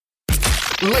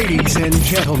Ladies and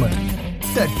gentlemen,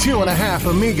 the 2.5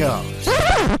 Amigos.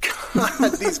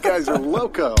 God, these guys are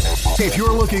loco. If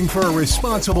you're looking for a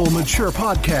responsible, mature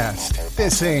podcast,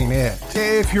 this ain't it.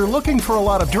 If you're looking for a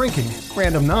lot of drinking,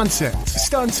 random nonsense,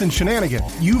 stunts, and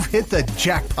shenanigans, you've hit the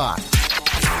jackpot.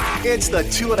 It's the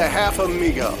 2.5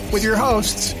 Amigos with your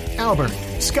hosts, Albert,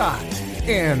 Scott,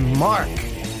 and Mark.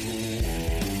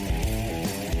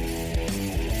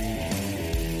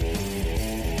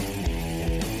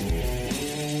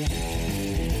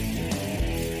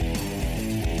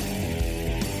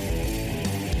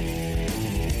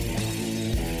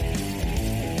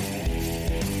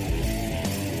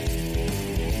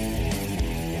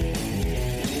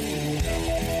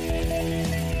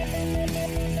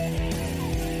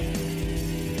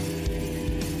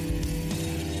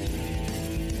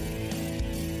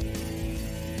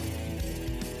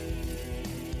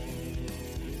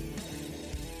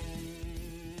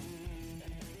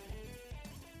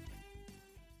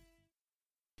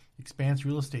 Expanse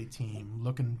Real Estate Team.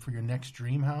 Looking for your next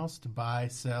dream house to buy,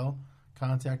 sell?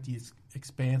 Contact the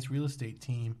Expanse Real Estate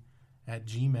Team at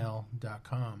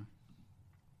gmail.com.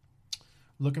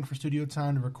 Looking for studio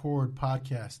time to record,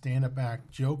 podcast, stand-up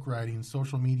act, joke writing,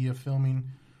 social media filming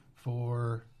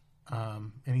for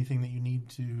anything that you need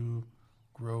to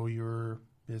grow your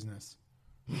business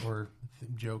or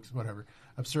jokes, whatever.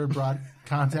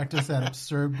 Contact us at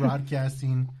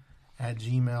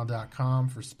absurdbroadcasting@gmail.com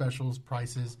for specials,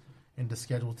 prices, and to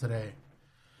schedule today.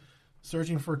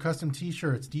 Searching for custom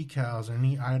t-shirts, decals, or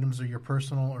any items of your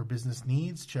personal or business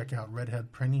needs, check out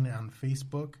Redhead Printing on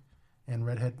Facebook and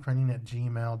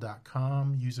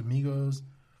redheadprinting@gmail.com. Use Amigos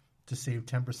to save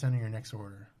 10% of your next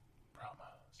order.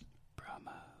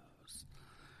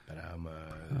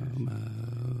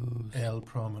 El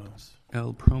Promos.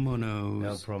 El Promo knows.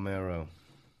 El Promero.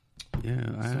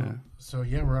 Yeah. So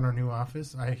we're on our new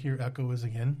office. I hear echoes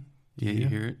again. Yeah, you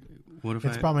hear it? What if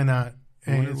it's probably not.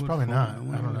 It's probably not. I I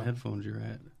don't don't know. know. Headphones you're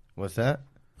at. What's that?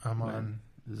 I'm on.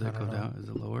 Is that go down? Is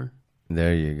it lower?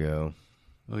 There you go.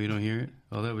 Oh, you don't hear it?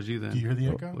 Oh, that was you then. Do you hear the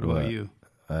echo? What about you?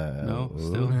 No,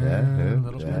 still? A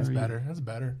little bit. That's better. That's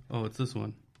better. Oh, it's this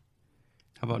one.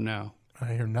 How about now?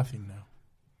 I hear nothing now.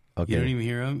 Okay. You don't even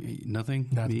hear them? Nothing?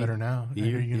 That's better now. You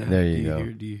hear, you now. There you go.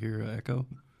 Do you hear echo?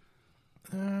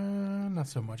 Not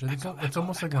so much. It's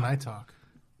almost like when I talk.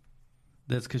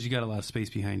 That's because you got a lot of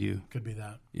space behind you. Could be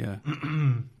that. Yeah.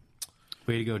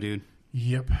 Way to go, dude.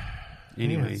 Yep.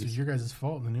 Anyways. It's your guys'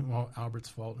 fault. Albert's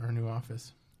fault. Our new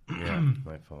office. Yeah,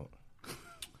 my fault.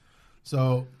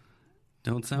 So.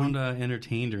 Don't sound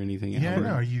entertained or anything. Yeah, Albert.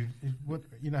 no. You're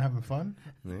not having fun?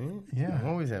 Me? Yeah. I'm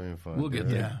always having fun. We'll get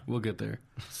there. Yeah. We'll get there.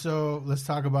 So let's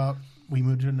talk about, we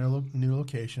moved to a new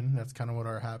location. That's kind of what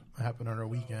happened on our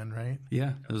weekend, right?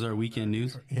 Yeah. Those are weekend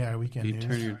news. Yeah, weekend You news.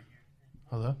 turn your...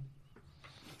 Hello?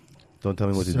 Don't tell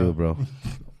me what to do, bro.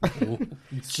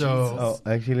 So,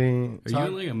 actually... Are you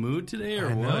in like a mood today or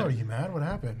I what? know, are you mad? What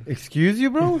happened? Excuse you,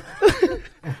 bro?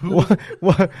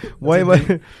 Why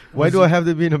do I have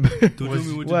to be in a... Don't tell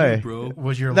me what to do, bro.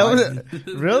 Was your That light,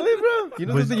 really, bro? You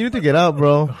know something? You need to get out,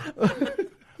 bro.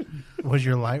 was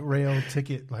your light rail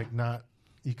ticket like not,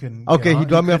 you couldn't... Okay, get he on?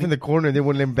 dropped me off in the corner and they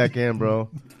wouldn't let me back in, bro.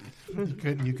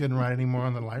 You couldn't ride anymore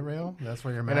on the light rail? That's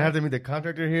why you're mad? And I have to meet the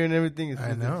contractor here and everything. It's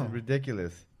I know. It's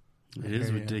ridiculous. It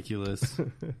is ridiculous.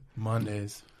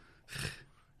 Mondays.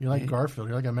 You're like Garfield.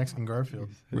 You're like a Mexican Garfield.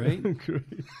 Right?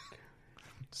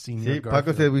 Senior See, Garfield.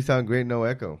 Paco said we sound great, no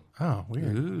echo. Oh,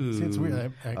 weird. Ooh. See, it's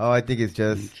weird. I think it's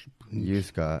just you,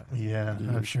 Scott. Yeah,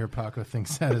 I'm sure Paco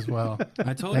thinks that as well.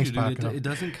 I told Thanks, you, dude, Paco. it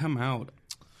doesn't come out.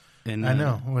 I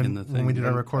know. In the thing. When we did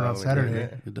our record on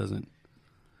Saturday. It doesn't.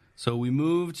 So we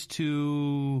moved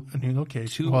to a new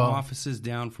location. Two offices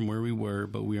down from where we were,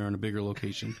 but we are in a bigger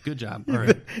location. Good job. All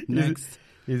right. Next.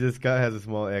 He said Scott has a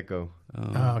small echo.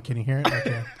 Oh, can you hear it?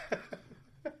 Okay.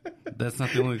 That's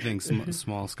not the only thing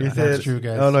small, Scott. He said, that's true,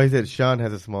 guys. Oh, no, he said Sean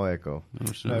has a small echo.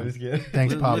 Oh, Sean. No, I'm just kidding.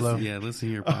 Thanks, Pablo. Listen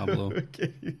here, Pablo.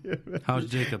 Okay. How's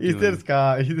Jacob He doing? said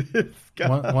Scott. He said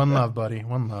Scott. One love, buddy.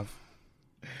 One love.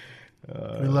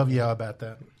 We love you all about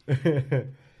that.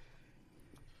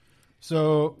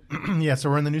 So, so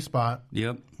we're in the new spot.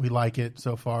 Yep. We like it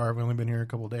so far. We've only been here a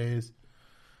couple days.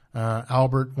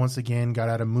 Albert, once again, got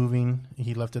out of moving.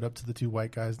 He left it up to the two white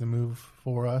guys to move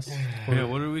for us. Yeah,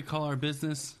 what do we call our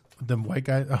business? The white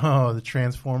guys. Oh, the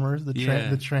Transformers. The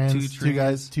trans. Two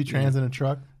guys, two trans in a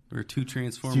truck. Or two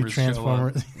Transformers. Show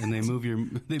up and they move your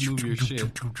shit.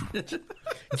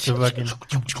 It's a fucking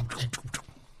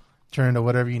turn into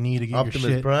whatever you need to get Optimus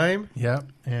your shit. Prime. Yep.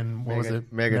 And what was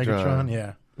it? Megatron.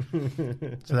 Yeah.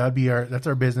 So that'd be that's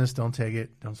our business. Don't take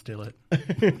it. Don't steal it.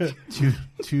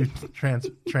 two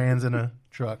trans in a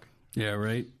truck. Yeah,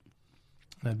 right.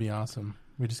 That'd be awesome.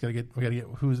 We gotta get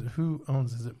who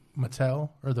owns, is it Mattel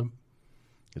or the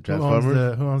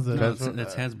Transformers? who owns the No,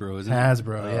 that's Hasbro, isn't it?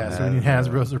 Hasbro, yeah. So we need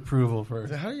Hasbro's approval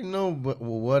first. How do you know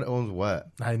what owns what?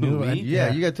 I knew me? it.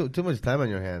 Yeah, you got too much time on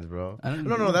your hands, bro.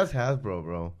 No, that's Hasbro,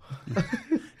 bro.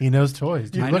 He knows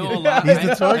toys. Dude, I look know a at- lot. He's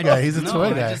the toy guy. He's the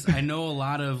toy guy. I know a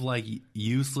lot of like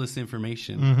useless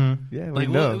information. Mm-hmm. Yeah, we Like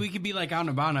know. we could be like out and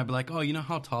about, and I'd be like, "Oh, you know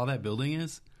how tall that building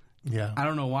is?" Yeah, I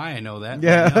don't know why I know that.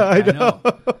 Yeah, but I know.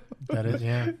 that is.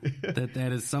 Yeah,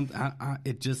 that is something.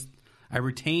 I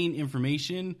retain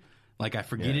information. Like I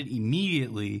forget it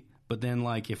immediately, but then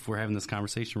like if we're having this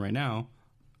conversation right now,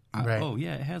 oh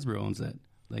yeah, Hasbro owns that.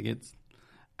 Like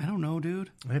I don't know,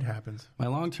 dude. it happens. My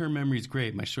long-term memory is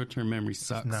great. My short-term memory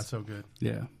sucks. Not so good.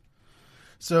 Yeah.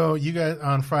 So you guys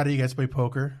on Friday, you guys play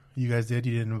poker. You guys did.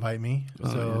 You didn't invite me,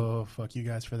 so fuck you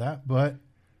guys for that. But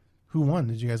who won?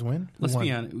 Did you guys win? Let's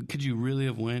be honest. Could you really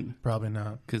have went? Probably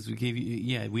not. Because we gave you.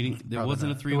 Yeah, we didn't. There Probably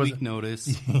wasn't not. a 3-week notice.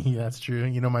 Yeah, that's true.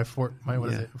 You know my what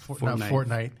is it? Not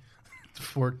Fortnite.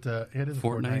 Fortnite. It is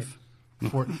Fort Fortnite. knife.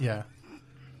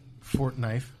 Fort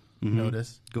knife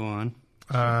notice. Go on.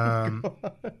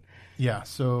 Yeah.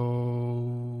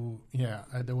 So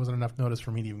there wasn't enough notice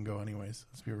for me to even go. Anyways,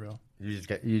 let's be real. You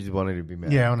just wanted to be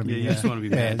mad. Yeah, I want to be. You just want to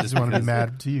be Yeah, I mad. just want to be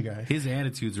mad to you guys. His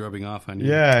attitude's rubbing off on you.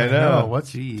 Yeah, I know.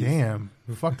 What's Jeez. damn?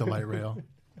 Fuck the light rail.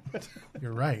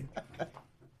 You're right.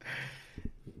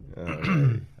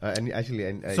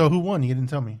 So Who won? You didn't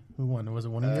tell me who won. Was it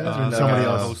one of you guys or no, somebody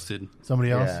no. else? Hosted.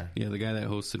 Somebody else. Yeah, Yeah, the guy that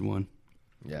hosted won.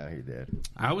 yeah, he did.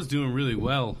 I was doing really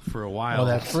well for a while. Well,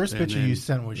 that first and picture then- you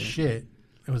sent was shit.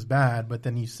 It was bad, but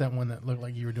then you sent one that looked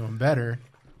like you were doing better.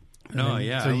 And No, then-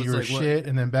 yeah. So I you was were like, what- shit,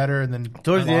 and then better, and then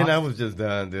Towards the end, I lost was just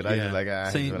done, dude. I just I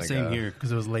same just wanna go. here.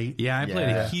 because it was late. Yeah, I played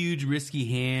Yeah. a huge risky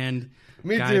hand.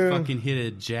 Me Guy too. fucking hit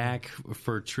a jack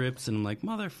for trips, and I'm like,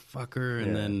 motherfucker. And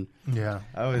Yeah. then Yeah.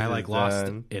 I was I like just lost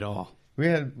done. it all.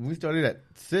 We started at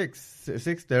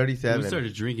 6:37. We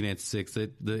started drinking at 6. we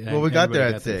got there everybody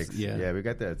at got 6. this- Yeah. We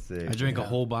got there at 6. I drank a Yeah.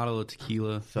 whole bottle of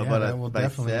tequila. So Yeah, that will by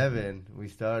definitely- 7 we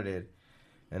started,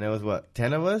 and it was what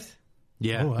 10 of us.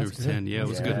 Yeah, Oh, there that's was good. 10. Yeah, it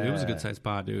was good. It was a good Yeah. sized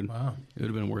pot, dude. Wow. It would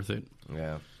have been worth it.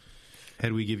 Yeah,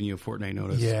 Had we given you a fortnight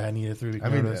notice. Yeah, I needed 3 week I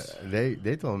mean notice.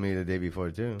 they told me the day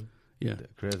before too. Yeah.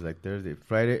 Chris, like Thursday,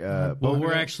 Friday. Well,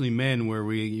 we're actually men where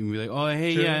we like, oh,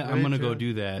 hey, True, yeah, I'm very going to go true.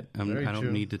 do that. I Very don't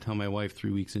true. need to tell my wife 3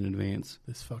 weeks in advance.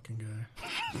 This fucking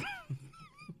guy.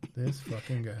 This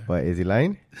fucking guy. What is he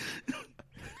lying?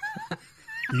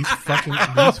 These fucking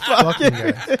guys.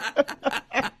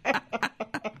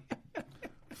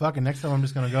 Fucking next time I'm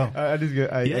just gonna go. I just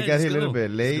got I Yeah, got just here a little go. bit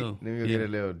Just late. go. Let me go Yeah. get a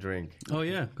little drink. Oh,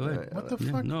 yeah, go ahead. What the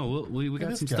Yeah, fuck? no, we Look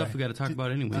got at some this stuff guy. we got to talk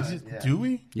about anyways. Yeah. Do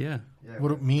we? Yeah.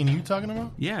 What me and you talking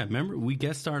about? Yeah, remember, we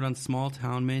guest starred on Small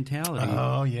Town Mentality.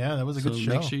 Oh yeah, that was a so good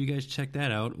show. make sure you guys check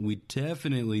that out. We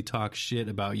definitely talk shit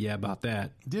about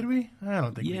that. Did we? I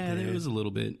don't think Yeah, we did. there was a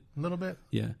little bit. A little bit?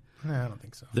 Yeah. Nah, I don't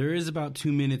think so. There is about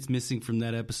 2 minutes missing from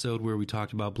that episode where we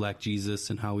talked about Black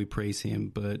Jesus and how we praise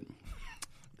him, but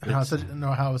How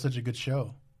it was such a good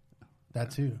show.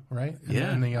 That too, right? And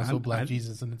Yeah, and then also I'm- Black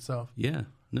Jesus in itself. yeah,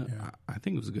 no, Yeah. I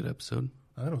think it was a good episode.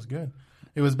 I thought it was good.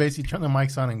 It was basically turn the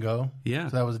mics on and go. Yeah.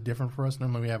 So that was different for us.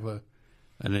 Normally we have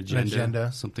An agenda,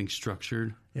 agenda. something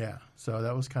structured. yeah. So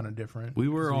that was kind of different. We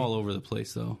were all over the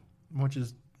place, though. Which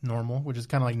is normal. Which is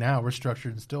kind of like now we're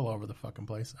structured and still all over the fucking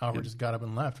place. Albert just got up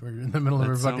and left. We're in the middle of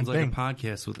That our fucking sounds like thing. a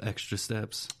podcast with extra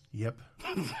steps. Yep.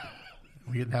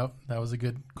 That was a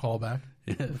good callback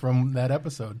from that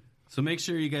episode. So make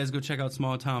sure you guys go check out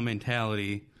Small Town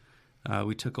Mentality.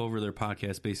 We took over their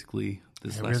podcast basically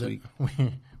this last week.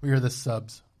 We were the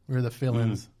subs. We were the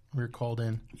fill-ins. We were called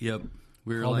in. Yep.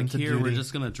 We were Called like, into here, we're duty.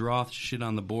 just going to draw shit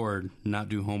on the board, not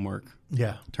do homework.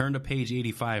 Yeah. Turn to page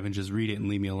 85 and just read it and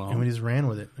leave me And we alone. just ran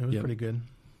with it. It was Yep. pretty good.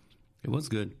 It was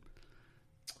good.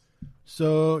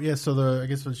 So, I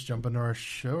guess let's jump into our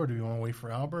show, or do we want to wait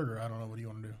for Albert, or I don't know. What do you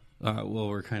want to do? Well,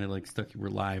 we're kind of like stuck. We're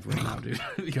live right now, dude.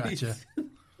 Gotcha.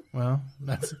 Well,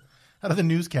 that's how do the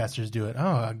newscasters do it?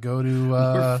 Oh, go to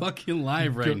We're fucking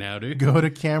live right now, dude. go to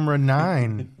camera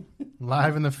 9,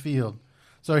 live in the field.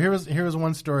 So here was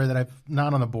one story that I've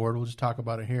not on the board. We'll just talk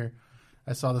about it here.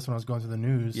 I saw this when I was going through the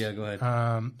news. Yeah, go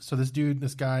ahead. So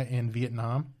this guy in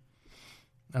Vietnam,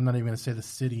 I'm not even going to say the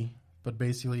city, but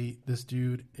basically this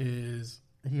dude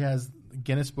he has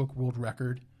Guinness Book World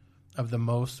Record of the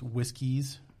most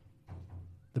whiskeys,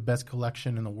 the best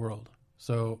collection in the world.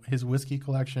 So his whiskey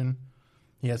collection,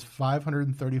 he has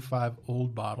 535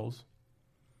 old bottles.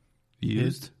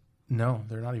 Used? No,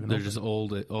 they're not even They're open. just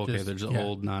old. Okay, Just- they're just yeah.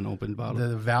 old, non-open bottles.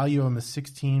 The value of them is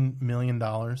 $16 million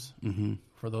Mm-hmm.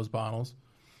 for those bottles.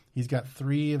 He's got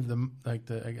 3 of them.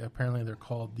 Apparently they're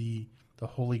called the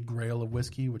Holy Grail of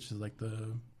whiskey, which is like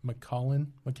the McKellen.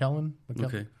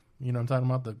 Okay. You know what I'm talking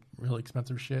about? The really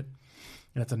expensive shit.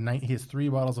 And he has 3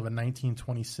 bottles of a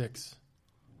 1926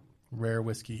 rare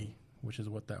whiskey, which is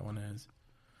what that one is.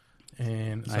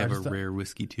 And so I have a rare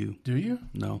whiskey too. Do you?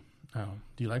 No. Oh,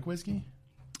 do you like whiskey?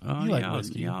 Oh, you yeah, like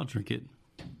whiskey. I'll drink it.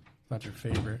 Not your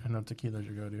favorite. I know tequila's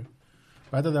your go-to.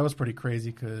 But I thought that was pretty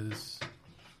crazy because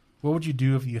what would you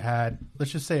do if you had,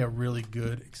 let's just say, a really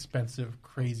good, expensive,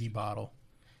 crazy bottle?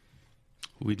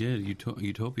 We did.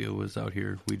 Utopia was out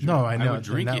here. I know. I would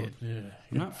drink it.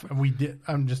 Yeah. We did.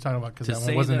 I'm just talking about because that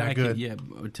one wasn't that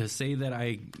good. To say that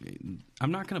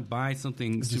I'm not going to buy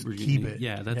something just super keep unique. it.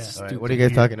 Yeah, that's stupid. Right, what are you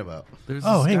guys talking about? There's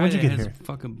hey, what'd you get has here? A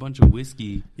fucking bunch of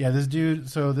whiskey. Yeah, this dude.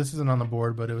 So this isn't on the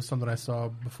board, but it was something I saw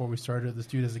before we started. This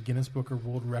dude has a Guinness Book of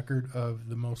World Record of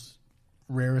the most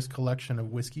rarest collection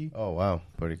of whiskey. Oh wow,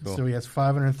 pretty cool. So he has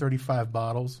 535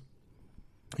 bottles.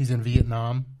 He's in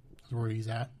Vietnam. Is where he's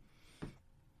at.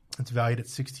 It's valued at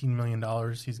 $16 million.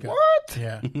 He's got what?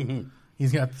 Yeah,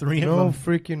 he's got 3 of them. No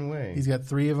freaking way. He's got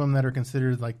 3 of them that are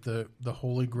considered like the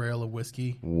holy grail of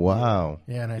whiskey. Wow.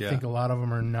 Yeah, and I think a lot of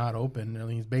them are not open. I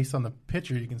mean, based on the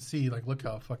picture, you can see like look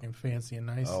how fucking fancy and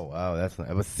nice. Oh wow, that's nice.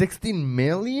 But 16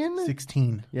 million?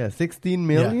 16. Yeah, 16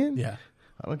 million. Yeah.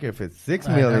 I don't care if it's 6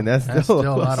 million. That's still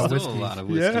a lot of whiskey. Still a lot of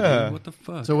whiskey. Yeah. Dude. What the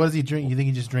fuck? So what does he drink? You think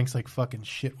he just drinks like fucking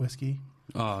shit whiskey?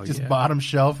 Oh, just bottom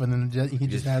shelf, and then he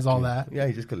just has all that. Yeah,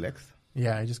 he just collects.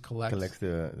 Yeah, he just collects. Collects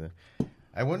the.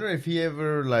 I wonder if he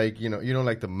ever like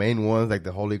like the main ones, like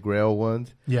the Holy Grail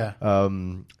ones. Yeah.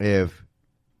 If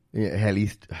at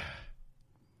least,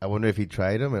 I wonder if he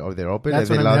tried them or they're open. That's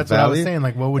what I was saying.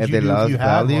 Like, what would you do if you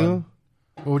had one?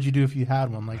 What would you do if you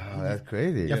had one? Like, that's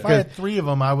crazy. If I had 3 of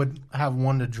them, I would have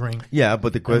one to drink. Yeah,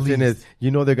 but the question is,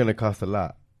 they're going to cost a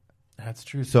lot. That's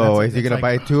true. So is he going to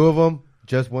buy 2 of them?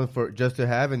 Just one just to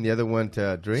have, and the other one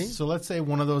to drink. So let's say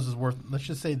one of those is worth. Let's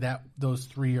just say that those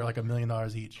 3 are like $1 million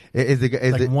each.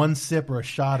 Is one sip or a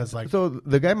shot is like. So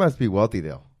the guy must be wealthy,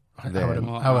 though. I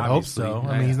would hope so.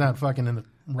 I mean, he's not fucking in the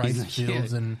rice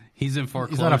fields and he's in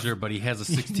foreclosure, but he has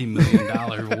a $16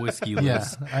 million whiskey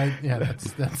list.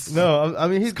 That's. No, I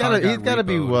mean he's got to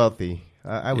be wealthy.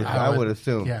 I would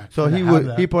assume. Yeah, so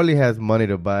he probably has money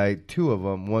to buy 2 of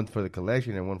them, one for the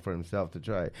collection and one for himself to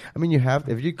try. I mean,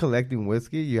 if you're collecting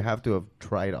whiskey, you have to have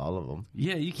tried all of them.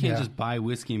 Yeah, you can't just buy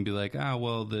whiskey and be like,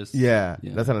 this. Yeah,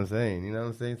 that's what I'm saying. You know what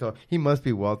I'm saying? So he must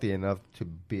be wealthy enough to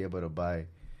be able to buy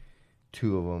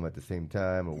 2 of them at the same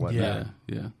time or whatnot.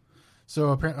 Yeah. So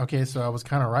apparently, so I was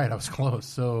kind of right. I was close.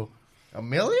 So $1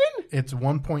 million? It's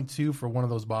 1.2 for one of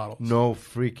those bottles. No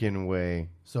freaking way.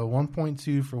 So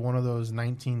 1.2 for one of those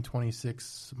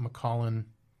 1926 Macallan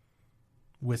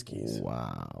whiskeys.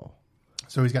 Wow.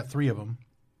 So he's got 3 of them.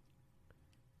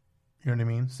 You know what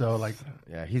I mean? So like,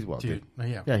 yeah, he's wealthy. Dude,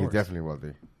 yeah, he's definitely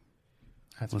wealthy.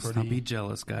 Let's not be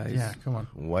jealous, guys. Yeah, come on.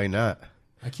 Why not?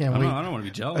 I can't wait. I don't want to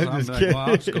be jealous.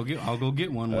 I'll go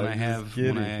get one when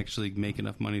I actually make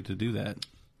enough money to do that.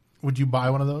 Would you buy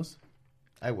one of those?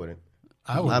 I wouldn't.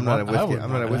 I'm not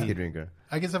a whiskey drinker.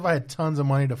 I guess if I had tons of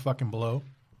money to fucking blow,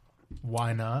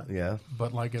 why not? Yeah.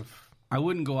 But like if I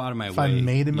wouldn't go out of my way. If I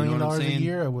made $1 million a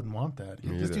year, I wouldn't want that.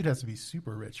 This dude has to be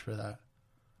super rich for that.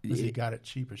 Because he got it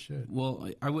cheap as shit. Well,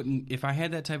 I wouldn't. If I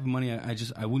had that type of money,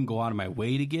 I wouldn't go out of my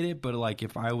way to get it. But like,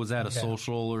 if I was at a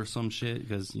social or some shit,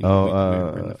 because we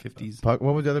were in the 50s. What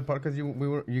was the other podcast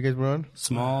you guys were on?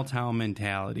 Small town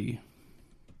mentality.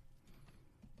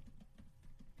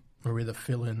 Where we're the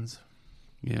fill-ins.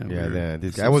 Yeah.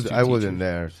 I wasn't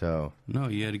there, so no,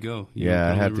 you had to go.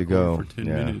 I had to go for 10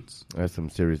 minutes. I had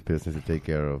some serious business to take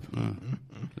care of.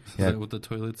 Is that what the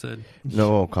toilet said?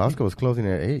 No, Costco was closing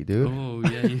at 8, dude. Oh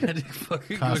yeah, you had to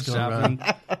fucking go shopping.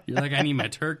 You're like, I need my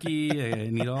turkey.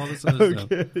 I need all this other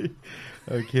stuff.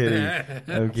 I'm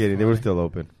kidding. They were still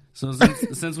open. So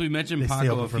since we mentioned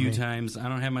Paco a few times, I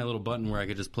don't have my little button where I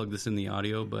could just plug this in the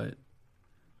audio, but.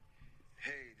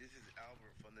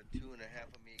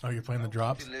 Oh, you're playing the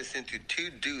drops? I listen to 2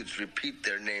 dudes repeat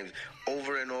their names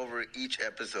over and over each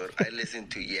episode. I listen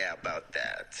to about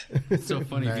that. It's so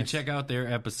funny. Nice. If you check out their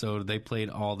episode, they played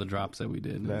all the drops that we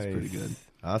did. Nice. It was pretty good.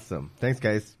 Awesome. Thanks,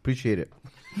 guys. Appreciate it.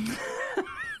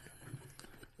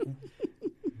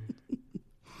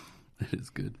 That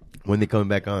is good. When they coming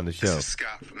back on the show? This is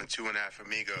Scott from the 2.5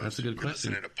 Amigos. That's a good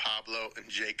question. Listening to Pablo and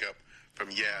Jacob from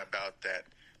About That.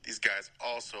 These guys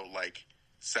also like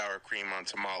sour cream on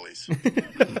tamales.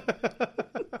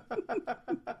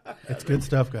 It's good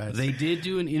stuff, guys. They did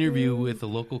do an interview with a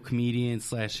local comedian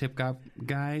 / hip hop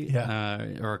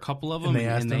guy, or a couple of them,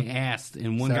 and they asked,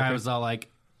 and one guy was all like,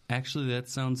 Actually, that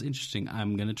sounds interesting.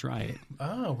 I'm gonna try it.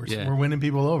 Oh, we're winning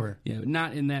people over. Yeah,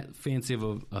 not in that fancy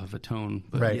of a tone,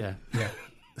 but Right. yeah.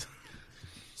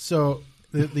 So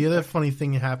the other funny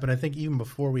thing that happened, I think even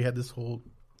before we had this whole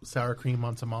sour cream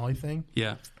on tamale thing,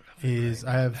 Yeah. is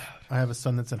I have a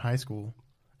son that's in high school,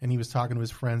 and he was talking to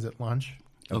his friends at lunch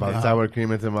About sour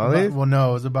cream and tamales? Well,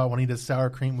 no, it was about when he does sour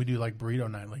cream. We do like burrito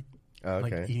night, like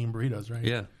Okay. eating burritos, right?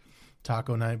 Yeah.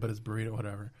 Taco night, but it's burrito,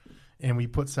 whatever. And we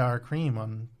put sour cream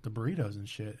on the burritos and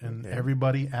shit. And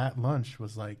everybody at lunch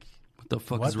was like, What the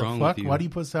fuck "What is the wrong fuck? with you? Why do you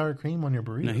put sour cream on your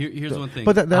burrito?" Now, here's one thing.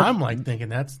 But that, I'm like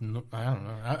thinking I don't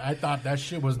know. I thought that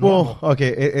shit was normal. well,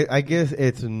 okay. I guess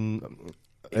it's it it's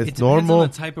depends normal. on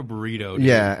the type of burrito. Dude.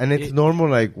 Yeah, and it's normal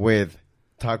like with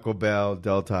Taco Bell,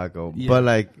 Del Taco, Yeah. but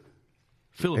like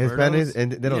Filiberto's, Hispanics,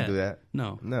 and they don't yeah. do that.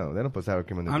 No. No, they don't put sour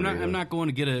cream on the I'm burritos. not going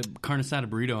to get a carne asada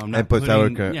burrito. I'm not And put putting, sour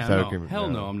no, cream. Hell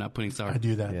No. no, I'm not putting sour. I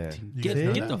do that. Yeah. You guys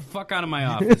know Get the that? fuck out of my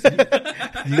office.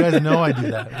 You guys know I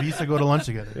do that. We used to go to lunch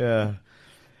together. Yeah.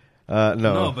 No.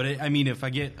 No, but I mean, if I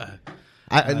get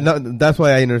no, that's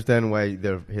why I understand why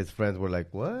his friends were like,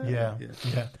 "What?" Yeah.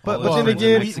 But Well, then it's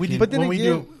again,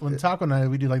 Mexican. when taco night,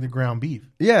 we do like the ground beef.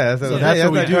 yeah, So that's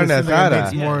what we do. carne It seems like it makes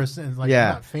asada. more sense. Like,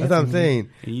 Yeah, not fancy that's what I'm meat. saying.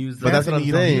 and use But that's what I'm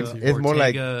you don't saying. need to. It's more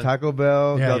like Ortega. Taco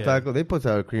Bell, Yeah. Del Yeah. Taco. They put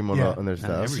sour cream on, Yeah. on their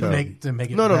stuff. everything. So. To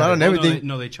make it No, not better. on everything.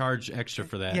 No, they charge extra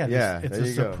for that. Yeah, Yeah, it's there a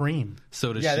you go. supreme.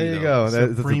 So does Yeah, she. there you though. go.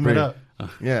 That's Supreme it up.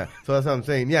 Yeah, so that's what I'm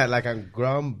saying. Yeah, like on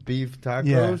ground beef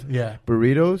tacos, Yeah.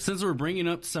 burritos. Since we're bringing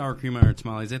up sour cream on our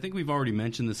tamales, I think we've already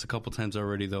mentioned this a couple times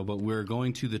already, though. But we're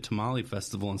going to the Tamale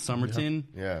Festival in Somerton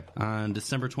Yeah. on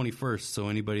December 21st. So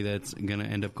anybody that's gonna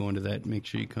end up going to that, make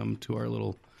sure you come to our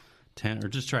little tent or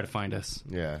just try to find us.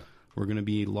 Yeah. We're gonna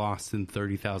be lost in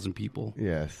 30,000 people.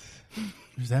 Yes.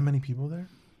 There's that many people there?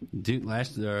 Dude,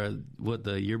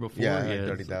 the year before? Yeah, like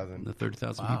 30,000. The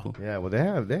 30,000 Wow. people. Yeah. Well, they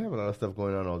have a lot of stuff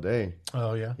going on all day.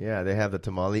 Oh yeah. Yeah, they have the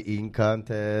tamale eating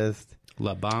contest.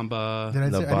 La Bamba. Did I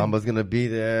La say- I didn't- Bamba's gonna be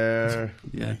there.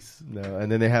 Yes. No,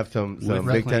 and then they have some With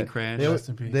big Plane time. Crash. Rest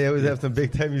in peace. They always have some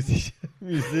big time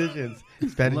musicians,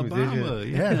 Spanish La musicians.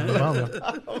 Bamba. Yeah, La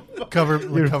Bamba. cover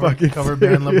fucking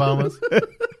band La Bambas.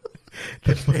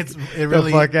 It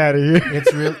really the fuck out of here.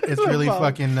 it's really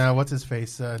fucking what's his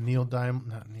face Neil Diamond,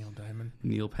 not Neil Diamond.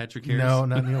 Neil Patrick Harris. No,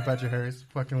 not Neil Patrick Harris.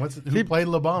 Fucking who played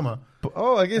La Bamba?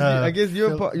 Oh, I guess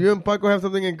you and Paco have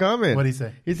something in common. What'd he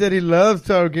say? He said he loves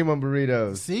sour cream on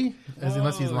burritos. See,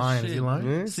 unless he's lying. Is he shit.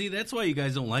 lying? See, that's why you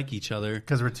guys don't like each other.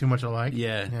 Because we're too much alike.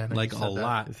 Yeah, I know like you a said that.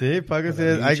 lot. See, Paco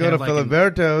says you I each go to have like an-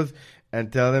 Filiberto's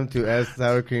and tell them to add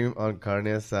sour cream on carne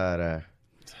asada.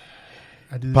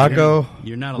 I do the Paco,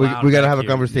 You're not we allowed. got to back have a here. same, I do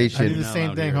conversation. the You're not same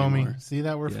allowed thing, here homie. anymore. See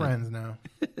that we're Yeah. friends now.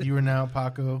 You are now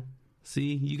Paco.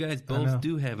 See, you guys I know. both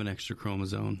do have an extra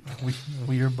chromosome.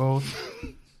 We are both.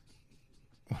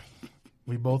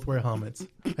 We both wear helmets.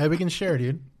 Hey, we can share,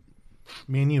 dude.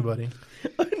 Me and you, buddy.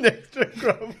 An extra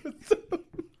chromosome.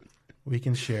 We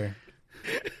can share.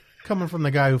 Coming from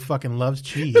the guy who fucking loves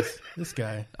cheese. This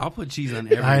guy. I'll put cheese on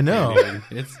everything. I know. dude.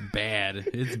 It's bad.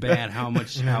 It's bad how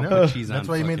much I'll put cheese on. That's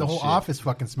why you made the fucking whole shit. office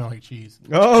fucking smell like cheese.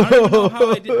 I don't even know how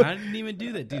Oh, I did. I didn't even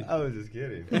do that, dude. I was just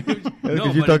kidding. No,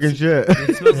 Because you but talking it's- shit.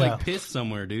 It smells Yeah. like piss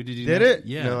somewhere, dude. Did you? Did not- it?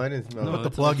 Yeah. No, I didn't smell No, it. Put the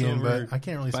it's plug in, over but I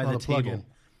can't really by smell the the plug table. in.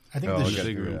 I think Oh, there's okay.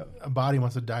 big room. a body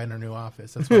wants to die in our new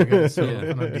office. That's why I got so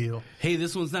Yeah. on a deal. Hey,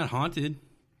 this one's not haunted.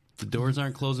 The doors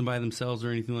aren't closing by themselves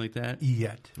or anything like that.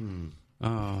 Yet.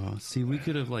 Oh, see, we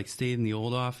could have like stayed in the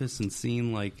old office and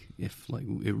seen like if like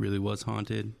it really was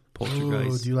haunted. Ooh,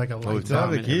 Poltergeist. do you like a Oh, lights tell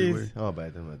out? the vomit keys. everywhere. Oh, but I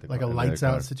don't like the Like a car. lights Car.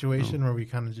 out situation where we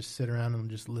kind of just sit around and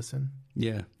just listen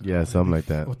Yeah, Yeah, something like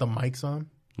that. with the mics on?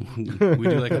 we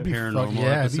do like a That'd be paranormal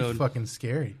yeah, it'd be episode. fucking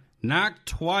scary. Knock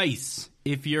twice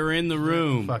if you're in the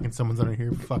room. Fucking someone's under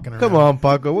here fucking around. Come on,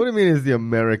 Paco. What do you mean is the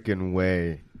American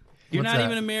way? You're What's not that?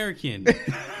 even American.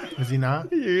 Is he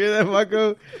not? You hear that,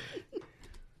 Paco?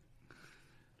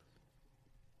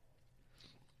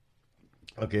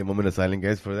 Okay, moment of silence,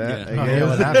 guys, for that. Yeah. I Oh, guess. yeah,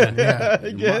 what happened? Yeah.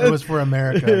 I guess. It was for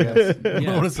America, I guess. Yeah,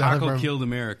 Moment of silence Paco for- killed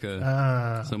America.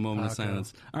 Ah, So moment of Paco.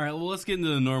 silence. All right, well, let's get into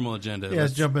the normal agenda. Yeah,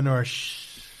 let's jump into our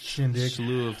shindig.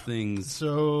 Slew of things.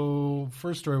 So,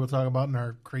 first story we'll talk about in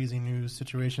our crazy news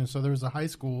situation. So, there was a high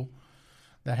school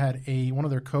that had one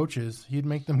of their coaches. He'd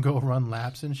make them go run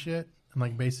laps and shit, and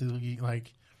like basically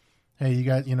like, hey, you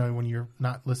guys, when you're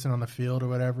not listening on the field or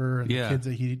whatever, and Yeah. the kids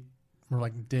that he were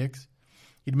like dicks.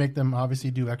 He'd make them obviously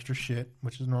do extra shit,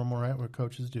 which is normal, right? What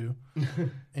coaches do.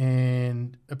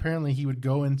 And apparently he would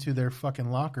go into their fucking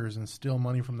lockers and steal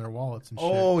money from their wallets and shit.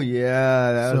 Oh,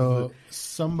 yeah. That was So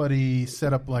somebody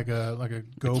set up like a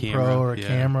GoPro camera, or a yeah.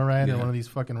 camera, right? Yeah. Or one of these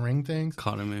fucking ring things.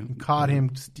 Caught him in. Caught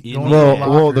him In going the- to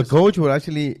well, the lockers. coach would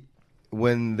actually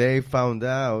when they found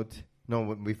out,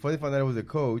 before they found out it was a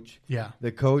coach. Yeah.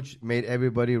 The coach made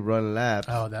everybody run laps.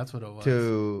 Oh, that's what it was.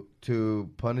 To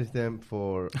punish them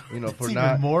for for even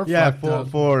not more fucked up.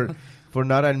 for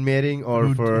not admitting or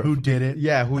who did it.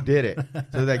 Yeah, who did it.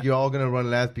 So like you're all gonna run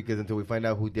laps because until we find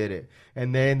out who did it.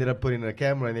 And they ended up putting in a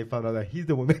camera and they found out that he's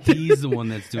the one that did He's the one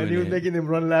that's doing it. And he was making them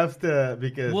run laps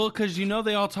because because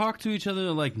they all talk to each other.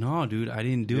 They're like, no, dude, I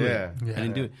didn't do it. Yeah. I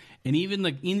didn't do it. And even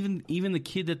the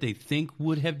kid that they think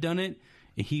would have done it,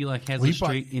 he like has a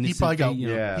straight innocent.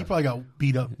 He probably got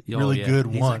beat up really good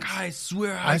He's once. like, I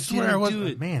swear I didn't do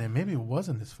it. Man, and maybe it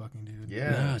wasn't this fucking dude.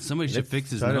 Yeah. Somebody should fix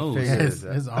his try to nose. fix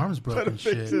His arm's broken. fix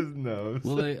Shit. his nose.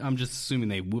 Well, I'm just assuming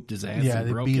they whooped his ass. Yeah, and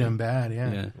they broke beat it. him bad.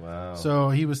 Yeah. Wow. So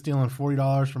he was stealing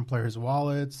 $40 from players'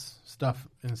 wallets, stuff.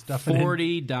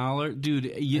 $40, dude.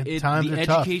 The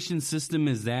education system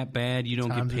is that bad. You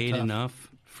don't get paid enough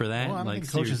for that. Well, I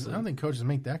don't think coaches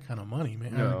make that kind of money,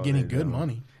 man. No, Getting they good don't.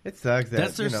 money. It sucks that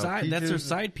That's their side. That's their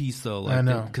side piece, though. Like, I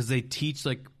know, because they teach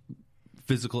like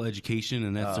physical education,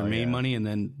 and that's their main money. And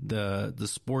then the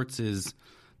sports is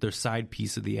their side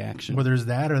piece of the action. Well, there's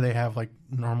that, or they have like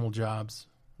normal jobs,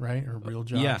 right, or real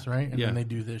jobs, right, and then they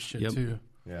do this shit too.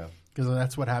 Yeah, because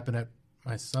that's what happened at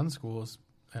my son's schools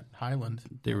at Highland.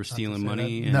 They were stealing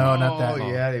money. No, not that. Oh,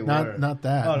 yeah, they were. Not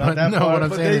that. Oh, not but that no, part, what I'm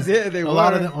but saying they is did. They a were.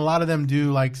 lot of them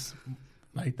do like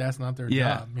that's not their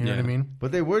job. You know what I mean?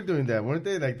 But they were doing that, weren't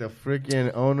they? Like the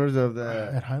freaking owners of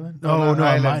the At Highland? No, No,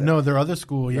 Highland. their other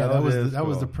school. Yeah, The other that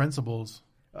was the school. principals.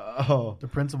 Oh, The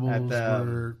principals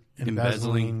were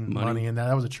embezzling money, and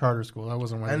that was a charter school. That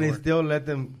wasn't where and they they worked. still let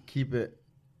them keep it.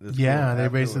 The Yeah, school they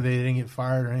afterwards. basically didn't get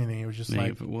fired or anything. It was just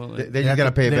like They just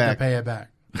gotta pay it they back. have to pay it back.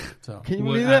 So Can you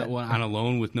believe that? On a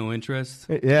loan with no interest?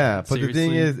 Yeah, but the Seriously?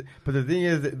 thing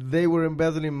is, they were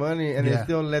embezzling money, and they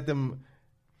still let them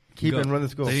keep and run the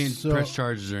school. They didn't press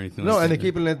charges or anything. No, like and they that.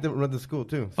 keep and let them run the school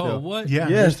too. Oh, still. what? yeah, Yes.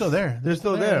 they're still there. They're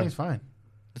still there. Everything's fine.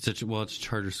 It's a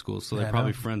charter school, so Yeah, they're I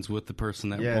probably know. friends with the person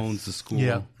that Yes. owns the school.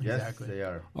 Yeah, Yes, exactly. they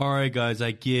are. All right, guys,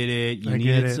 I get it. You I get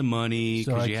needed it. some money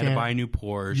So because I you had to can't- buy a new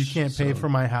Porsche. You can't pay so- for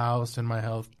my house and my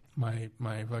health, my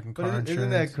fucking car But insurance. isn't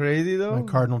that crazy though? My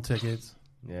Cardinal tickets.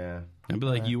 Yeah. I'd be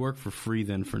like, you work for free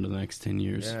then for the next 10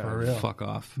 years. Yeah. For real. Fuck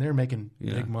off. They're making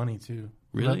Yeah. big money too.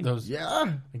 Really? Those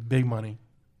Yeah. like big money.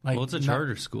 Like, Well, it's a not-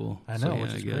 charter school. I know, so, yeah, which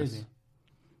is I guess. crazy.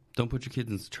 Don't put your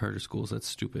kids in charter schools. That's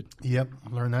stupid. Yep,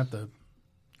 learn that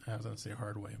I was gonna say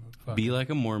hard way. But fuck Be it. like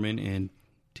a Mormon and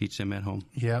teach them at home.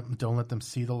 Yep, don't let them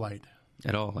see the light.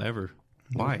 At all, ever.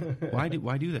 Why?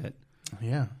 Why do that?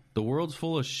 Yeah, The world's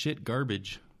full of shit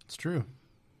garbage. it's true.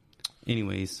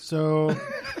 Anyways, So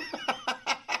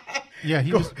yeah,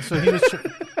 he was.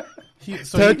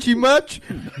 Touchy much?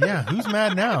 Yeah, who's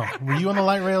mad now? Were you on the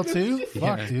light rail too?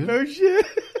 Yeah. Fuck, dude. No shit.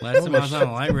 last time I was on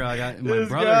a light rail, my This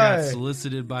brother guy. got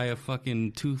solicited by a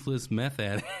fucking toothless meth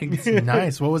addict.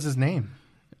 Nice. What was his name?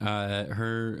 I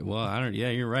don't. Yeah,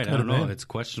 you're right. I Could've don't know. been. It's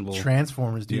questionable.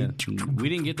 Transformers, Yeah. dude. We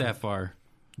didn't get that far.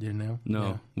 Didn't know? No,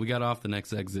 Yeah. we got off the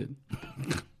next exit.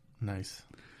 Nice.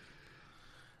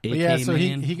 AK But yeah, so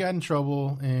man. he got in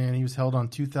trouble and he was held on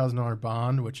 $2,000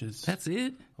 bond, which is That's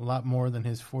it. a lot more than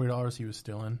his $40 he was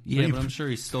stealing. Yeah, but I'm sure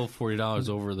he stole $40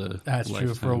 over the. That's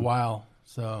true for a lifetime. while.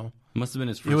 So Must have been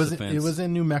his first offense. it was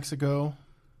in New Mexico,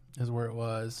 is where it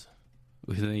was.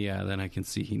 Yeah, then I can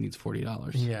see he needs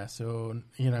 $40. Yeah, so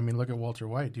look at Walter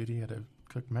White, dude. He had to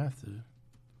cook meth to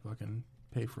fucking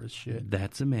pay for his shit.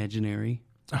 That's imaginary.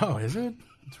 Oh, is it?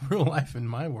 It's real life in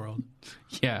my world.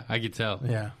 Yeah, I could tell.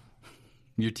 Yeah.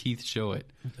 Your teeth show it.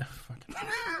 Fucking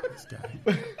this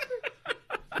guy.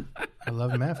 I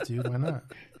love meth, dude. Why not?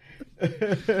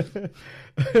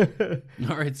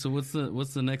 All right, so what's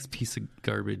the next piece of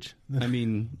garbage? I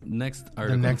mean, next The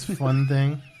article. next fun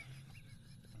thing.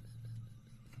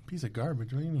 Piece of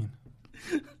garbage. What do you mean?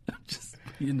 Just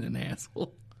being an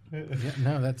asshole. Yeah,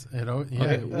 no, that's it. Yeah,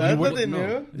 Okay, That's what- nothing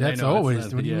new. That's I know, always.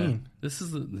 it's What do you yeah. mean? This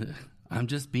is I'm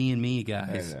just being me,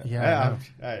 guys. Yeah,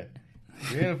 I know.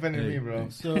 You ain't offending me, bro.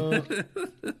 So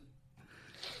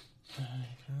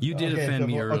You did Okay, offend so,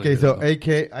 me earlier. Okay, so though.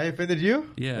 AK, I offended you?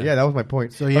 Yeah. Yeah, that was my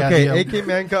point. So, yeah, okay, the, AK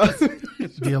man comes.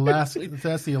 the Alaska.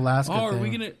 That's the Alaska. Oh, are thing. we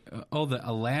gonna? The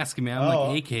Alaska man. I'm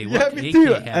like AK. Yeah, What me AK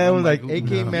too. have? I I'm was like, ooh, AK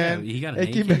no. man. Yeah, he got an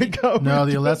AK AK. man comes. No,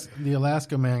 the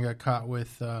Alaska man got caught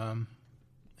with.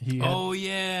 He had, Oh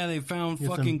yeah, they found Get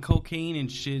fucking cocaine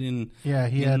and shit in. Yeah,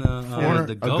 he in had the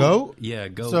 400 goat. goat? Yeah,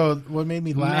 goat. So what made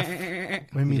me laugh? Yeah.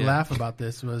 Laugh about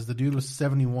this was the dude was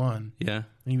 71 Yeah. and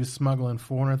he was smuggling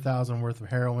 400,000 worth of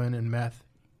heroin and meth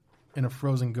in a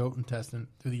frozen goat intestine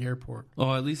through the airport.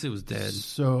 Oh, at least it was dead.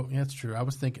 So yeah, that's true. I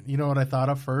was thinking, you know what I thought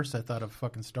of first? I thought of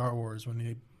fucking Star Wars when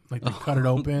Like they cut it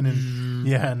open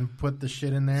and put the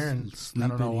shit in there, and I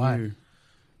don't know why. Here.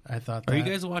 I thought that. Are you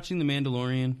guys watching The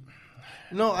Mandalorian?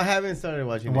 No, I haven't started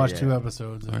watching. I watched 2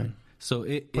 episodes. All right. So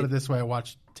put it this way: I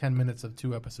watched 10 minutes of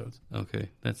 2 episodes. Okay,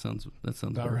 that sounds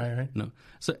about right. No,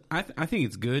 so I think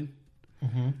it's good.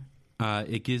 Mm-hmm.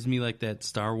 It gives me like that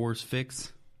Star Wars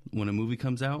fix when a movie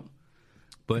comes out,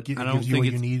 but It I don't gives you think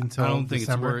what it's. you need until I don't think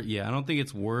December? it's worth. Yeah, I don't think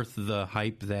it's worth the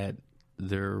hype that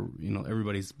they're.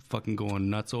 Everybody's fucking going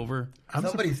nuts over.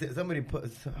 Somebody put.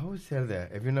 Who said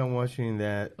that? If you're not watching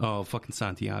that, Oh, fucking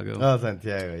Santiago. oh,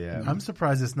 Santiago, yeah. I'm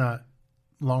surprised it's not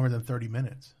longer than 30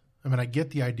 minutes. I mean, I get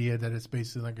the idea that it's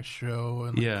basically like a show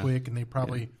and like quick, and they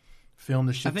probably filmed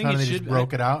the shit I think ton and it they just should-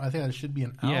 broke it out. I think that should be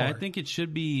an hour. Yeah, I think it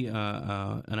should be an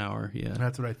hour. Yeah,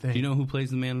 That's what I think. Do you know who plays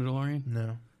the Mandalorian?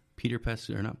 No. Pedro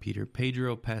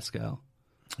Pascal.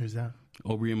 Who's that?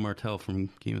 Oberyn Martell from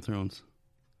Game of Thrones.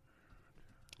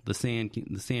 The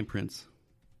Sand Prince.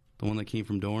 The one that came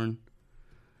from Dorne.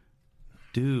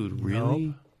 Dude, really?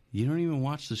 Nope. You don't even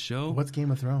watch the show? What's Game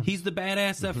of Thrones? He's the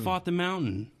badass that fought the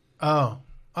mountain.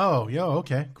 Oh, yo,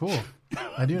 okay, cool.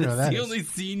 I do know that. That's the is. only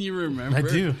scene you remember. I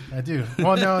do.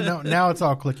 Well, no. Now it's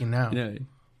all clicking now. Yeah,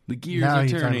 the gears Now are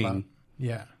you're talking turning. about-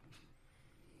 Yeah.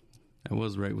 I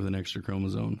was right with an extra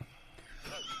chromosome.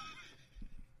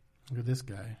 Look at this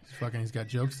guy. He's got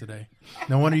jokes today.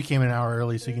 No wonder you came in an hour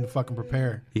early so you can fucking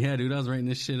prepare. Yeah, dude, I was writing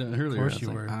this shit earlier. Of course I was you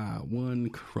like, were. one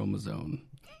chromosome.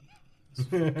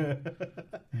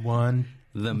 One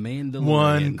The Mandalorian.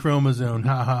 One chromosome.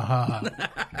 Ha ha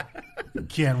ha.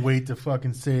 Can't wait to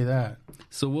fucking say that.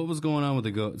 So what was going on with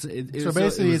the goat? It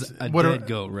basically, was it's a what dead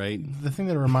goat, right? The thing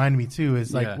that reminded me too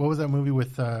is like, Yeah. what was that movie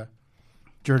with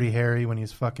Dirty Harry when he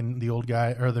was fucking the old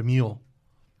guy or the mule?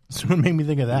 So it made me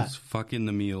think of that. He's fucking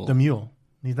the mule. The mule.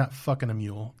 He's not fucking a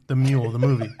mule. The mule, the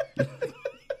movie.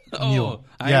 Mule.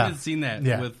 I Yeah. haven't seen that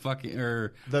Yeah. with fucking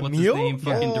or The what's Mule? his name?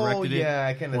 Fucking directed it. Yeah,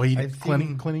 I kind of. Well, Clint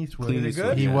Eastwood. Clint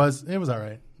Eastwood, He yeah. was. It was all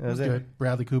right. It was Was it? good.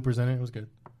 Bradley Cooper's in it. It was good.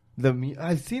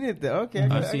 I've seen it. Okay, I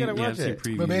gotta watch seen it.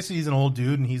 previews. But basically, he's an old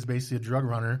dude, and he's basically a drug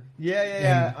runner.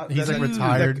 Yeah. And he's, like, The-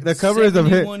 retired. The cover is of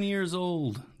him. 71 years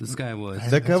old. This guy was. I-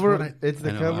 The That's cover. what It's the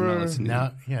I know, I'm not cover. listening.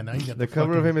 Now you got The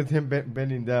cover of him is him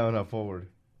bending down forward.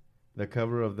 The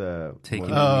cover of the Taking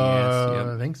one- it. Yes,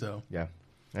 I think so. Yeah,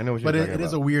 I know what But you're it talking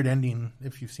is a about. weird ending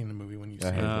if you've seen the movie when you've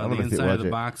seen it. I'm The gonna inside watch of the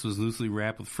it. box was loosely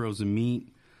wrapped with frozen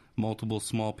meat, multiple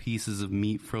small pieces of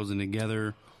meat frozen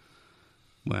together.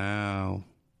 Wow.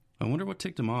 I wonder what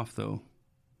ticked him off, though.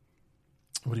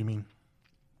 What do you mean?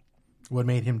 What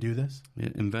made him do this? Yeah,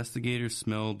 investigators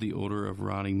smelled the odor of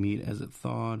rotting meat as it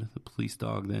thawed. The police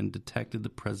dog then detected the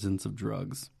presence of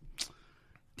drugs.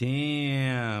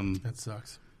 Damn. That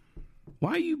sucks.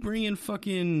 Why are you bringing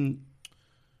fucking...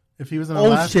 If he was in Oh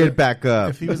Alaska, shit! Back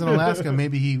up. if he was in Alaska,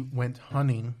 maybe he went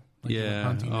hunting. Like he went Yeah.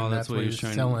 hunting, Oh, and that's what why he was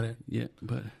trying selling to... it. Yeah,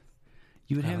 but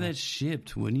you would have that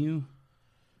shipped, wouldn't you?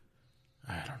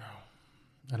 I don't know.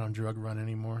 I don't drug run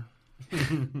anymore.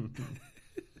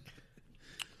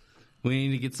 We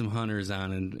need to get some hunters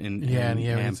on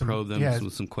and some- probe them yeah.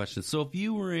 with some questions. So if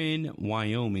you were in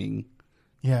Wyoming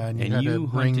Yeah, and and had you to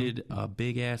bring. hunted a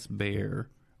big ass bear,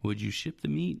 would you ship the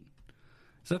meat?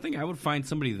 So I think I would find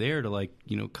somebody there to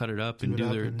cut it up and it do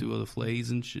up their and- do the flays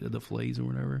and the flays or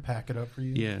whatever. Pack it up for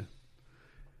you. Yeah,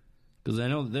 because I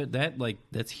know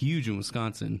that's huge in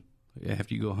Wisconsin.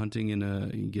 After you go hunting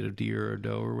and you get a deer or a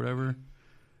doe or whatever.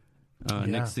 Yeah.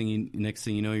 Next thing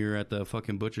you know, you're at the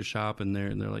fucking butcher shop and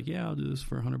they're like, yeah, I'll do this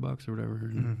for $100 or whatever.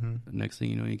 And next thing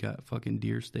you know, you got fucking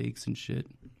deer steaks and shit.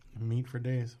 Meat for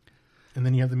days, and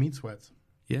then you have the meat sweats.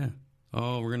 Yeah.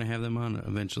 Oh, we're gonna have them on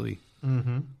eventually.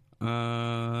 Mm-hmm.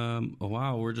 Oh,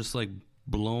 wow, we're just like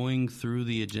blowing through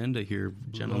the agenda here,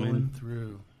 gentlemen. Blowing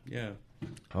through. Yeah.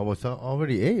 Oh, it's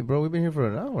already 8, bro. We've been here for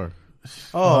an hour.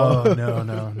 Oh no,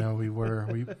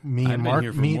 me I've and been Mark.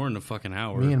 here for me, more than a fucking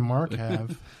hour. me and Mark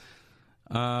have.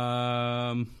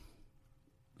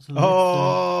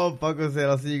 Oh, Paco said,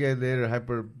 "I'll see you guys later."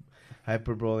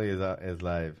 Hyperbole is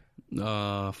live.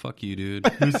 Fuck you, dude.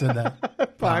 Who said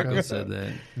that? Paco said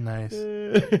that. Nice.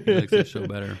 He likes the show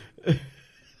better.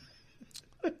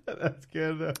 That's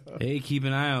good. Hey, keep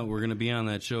an eye out. We're gonna be on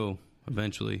that show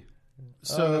eventually.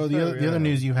 So that's the right, other yeah.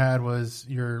 news you had was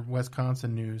your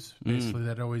Wisconsin news. Basically,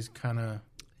 that always kind of.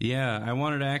 Yeah, I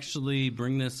wanted to actually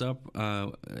bring this up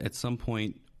at some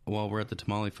point while we're at the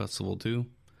Tamale Festival too,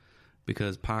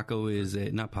 because Paco is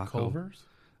not Paco. Culver's?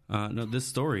 No, this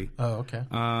story. Oh, okay.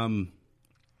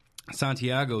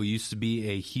 Santiago used to be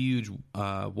a huge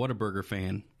Whataburger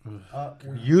fan.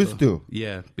 Used to.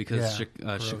 Yeah, because Yeah,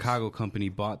 gross. Chicago company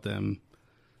bought them.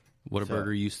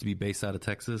 Whataburger used to be based out of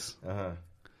Texas.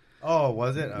 Oh,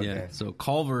 was it? Okay. Yeah, so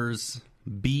Culver's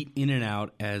beat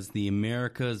In-N-Out as the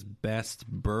America's Best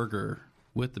Burger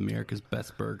with America's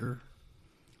Best Burger.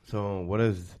 So what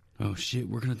is? Oh shit,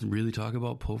 we're gonna really talk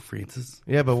about Pope Francis?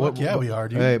 Yeah, but Fuck yeah, we are,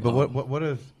 dude. Hey, but what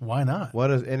is? Why not? What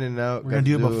does In-N-Out? We're gonna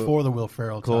do it before the Will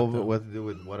Ferrell talk. What to do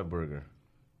with Whataburger?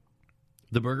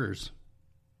 The burgers.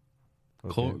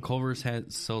 Okay. Culver's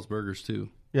sells burgers too.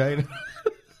 Yeah, I know.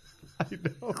 I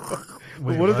know.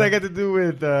 Wait, what does that got to do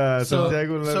with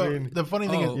Santiago? So the funny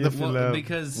thing is,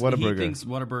 because Whataburger. he thinks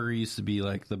Whataburger used to be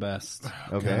like the best.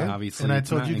 Okay. And obviously. and I it's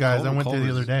told not. you And guys, I went there the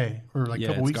Culver's- other day, or like a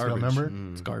couple it's weeks garbage. ago.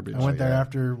 Remember? It's garbage. I went there yeah.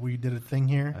 after we did a thing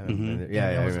here.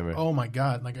 Yeah, I was, remember. Oh my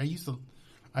god! Like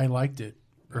I liked it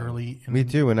early. And Me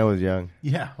too. When I was young,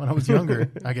 Yeah, when I was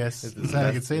younger, I guess. It's Sad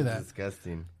I could say it's that.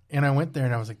 disgusting. And I went there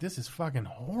and I was like, this is fucking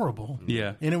horrible.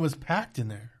 Yeah. And it was packed in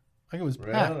there. Like it was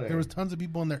packed. Really? There was tons of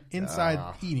people in there inside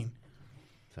eating.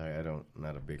 Sorry,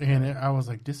 not a big. And fan. I was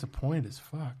like disappointed as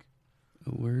fuck.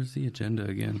 Where's the agenda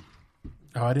again?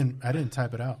 Oh, I didn't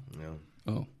type it out. No.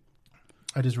 Oh.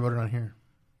 I just wrote it on here.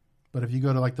 But if you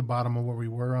go to like the bottom of where we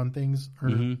were on things,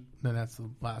 then that's the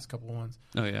last couple ones.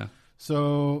 Oh yeah.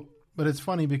 So, but it's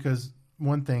funny because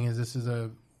one thing is this is a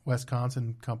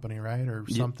Wisconsin company, right? Or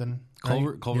something.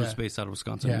 Right? Culver's Yeah. based out of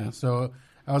Wisconsin. Yeah. So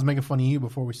I was making fun of you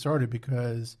before we started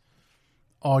because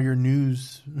all your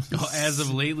news, As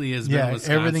of lately, has been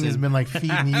Wisconsin. everything has been like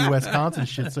feeding you Wisconsin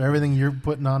shit. So everything you're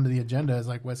putting onto the agenda is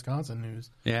like Wisconsin news.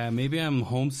 Yeah, maybe I'm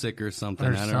homesick or something.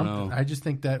 Or I don't something. know. I just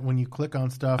think that when you click on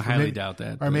stuff, I highly doubt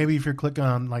that. Or but- maybe if you're clicking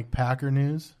on like Packer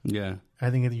news, Yeah. I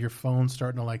think that your phone's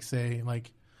starting to like say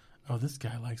like, "Oh, this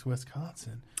guy likes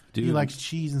Wisconsin. He Dude. likes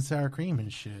cheese and sour cream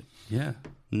and shit." Yeah.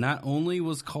 Not only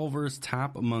was Culver's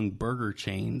top among burger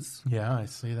chains, Yeah, I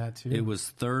see that too. it was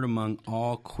third among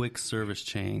all quick service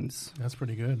chains. That's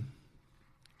pretty good.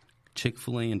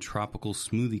 Chick-fil-A and Tropical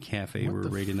Smoothie Cafe What were the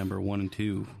rated number 1 and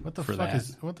 2 What the for fuck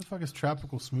that. what the fuck is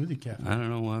Tropical Smoothie Cafe? I don't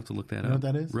know. We'll have to look that You know up.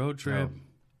 what that is? Road trip.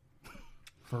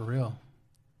 For real.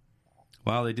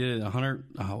 Wow, they did it.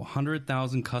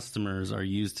 100,000 customers are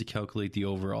used to calculate the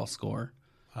overall score.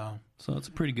 Wow. So it's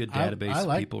a pretty good database I of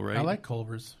like, people, right? I like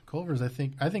Culver's. Culver's, I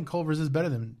think Culver's is better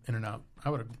than In-N-Out. I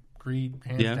would agree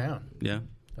hands down. Yeah.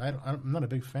 I'm not a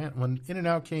big fan. When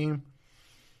In-N-Out came,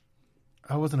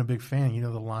 I wasn't a big fan. You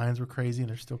know, the lines were crazy, and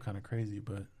they're still kind of crazy,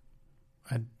 but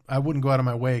I wouldn't go out of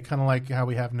my way. Kind of like how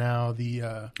we have now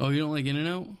the... Oh, you don't like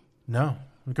In-N-Out? no.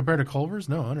 Compared to Culver's,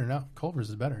 no. In-N-Out, Culver's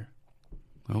is better.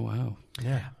 Oh, wow.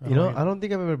 Yeah. I don't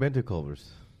think I've ever been to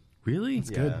Culver's. Really? It's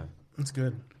good. It's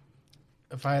good.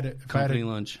 If I had to, Company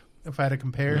lunch. if I had to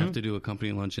compare, We have to do a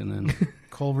company lunch and then...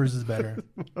 Culver's is better.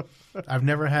 I've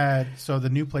never had. So the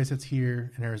new place that's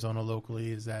here in Arizona locally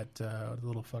is that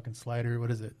little fucking slider.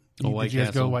 What is it? White Did you guys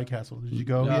go Castle. White Castle? Did you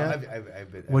go? No, Yeah.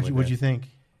 I've been. What'd you think?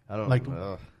 I don't like-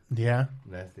 know. Yeah.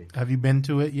 Nasty. Have you been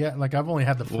to it yet? Like I've only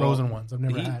had the frozen ones. I've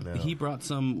never had. He brought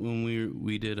some when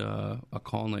we did a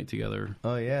call night together.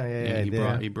 Oh yeah.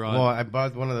 He brought. Well, I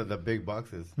bought one of the big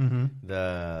boxes,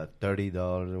 the $30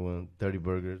 one, 30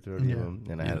 burgers, 30 of them,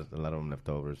 and I had a lot of them left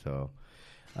over. So,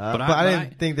 but I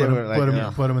didn't think they were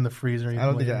like. Put them in the freezer. I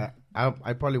don't think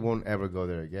I probably won't ever go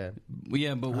there again.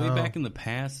 Yeah, but way back in the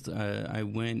past, I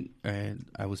went.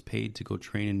 I was paid to go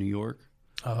train in New York.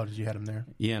 Oh, did you had them there?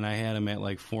 Yeah, and I had them at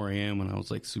like 4 a.m. when I was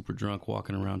like super drunk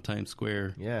walking around Times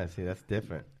Square. Yeah, see, that's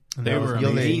different. They were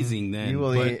amazing then. You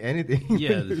will but eat anything.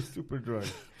 Yeah. when you're super drunk.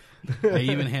 I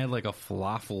even had like a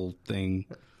falafel thing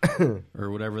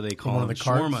or whatever they call One of them. the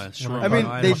carts? Shawarma. I mean,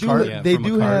 had they a do. cart, yeah, They from a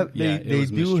do cart. have. Yeah, They it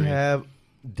was do mystery. have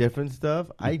different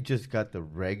stuff. I just got the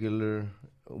regular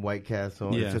White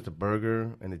Castle. Yeah. It's just a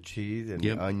burger and the cheese and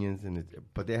Yep. the onions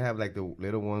but they have like the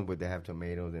little ones where they have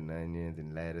tomatoes and onions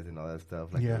and lettuce and all that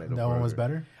stuff. Like Yeah, the little that one was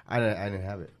burger. better. I didn't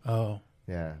have it. Oh,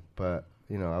 Yeah, but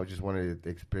I just wanted to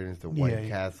experience the White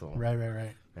Castle.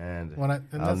 Right. And When I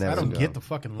never don't go. get the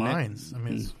fucking lines. I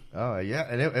mean, it's oh yeah,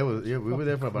 and it was. Yeah, we were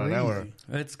there for about an hour. crazy.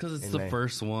 It's because it's In the May.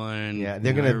 first one. Yeah,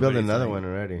 they're gonna build everybody's another like- one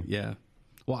already. Yeah.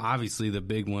 Well, obviously the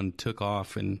big one took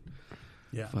off and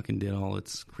Yeah. fucking did all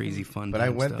its crazy fun. But I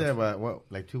time went stuff. there about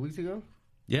like 2 weeks ago.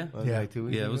 Yeah. Was it Yeah. like 2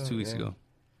 weeks Yeah, it ago? was 2 weeks Yeah. ago.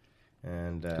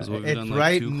 And 'Cause we've it's done, like,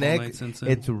 right 2 call next. nights since then.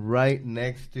 It's right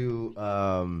next to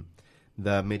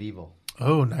the medieval.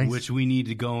 Oh, nice. Which we need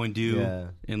to go and do Yeah.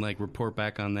 and like report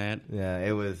back on that. Yeah,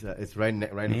 it was. It's right.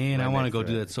 Right. Man, right I want to next go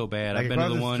do it. that so bad. Like I've been to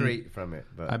across the one. street from it.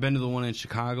 But I've been to the one in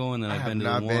Chicago, and then I I've have been to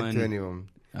not the been one. to any of them.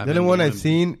 I've The been only to one the I've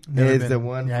seen Never is been. the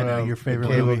one Yeah, I know from your favorite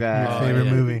the cable movie. guy. Your Oh, favorite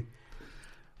yeah. movie.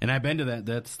 And I've been to that.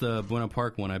 That's the Buena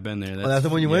Park one. I've been there. that's the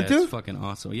one you went to? It's fucking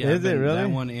awesome. Yeah, Is I've been it really?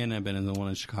 That one, and I've been in the one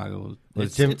in Chicago.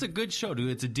 Was Jim- It's a good show, dude.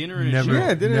 It's a dinner and a Never, show.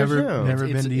 Yeah, dinner and never, show. never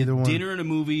It's been to either one. Dinner and a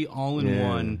movie all in Yeah.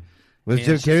 one. Was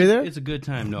Jim Carrey there? It's a good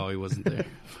time. No, he wasn't there.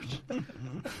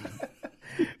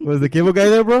 Was the cable guy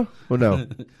there, bro? Or no?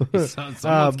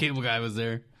 Someone's cable guy was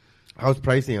there. How's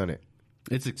pricing on it?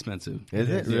 It's expensive. Is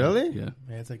it? Really? Yeah.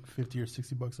 Yeah, it's like $50 or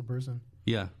 $60 a person.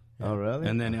 Yeah. Oh, really?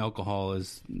 And then alcohol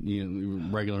is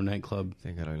regular nightclub. I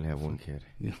think I only have one kid.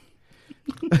 Yeah.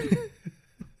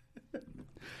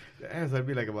 So that'd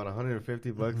be like about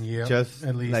 $150. Yep, just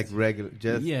at least. like regular.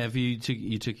 Just if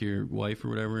you took your wife or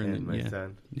whatever, and my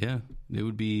son. Yeah, it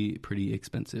would be pretty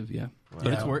expensive. Yeah, Wow.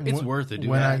 but it's worth it,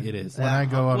 dude. It is. When I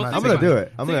go, I'm gonna do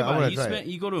it. I'm gonna try it.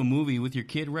 You go to a movie with your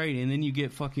kid, right, and then you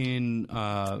get fucking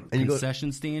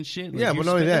concession stand shit. Like, but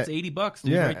not only that, that's $80,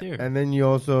 dude, right there. And then you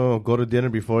also go to dinner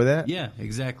before that. Yeah,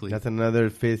 exactly. That's another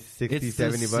 $60,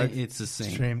 $70. It's the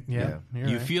same. Yeah.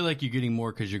 You feel like you're getting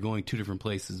more because you're going two different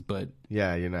places, but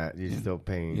you're not. You're still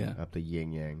paying up the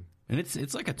yin yang. And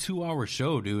it's like a 2-hour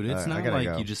show, dude. It's not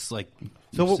like you just like.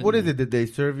 So what is it? Did they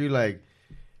serve you like?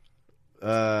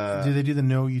 Do they do the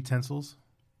no utensils?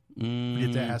 You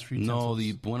get to ask for utensils. No,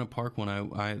 the Buena Park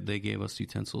one, they gave us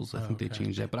utensils. I think they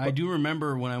changed that. But I do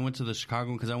remember when I went to the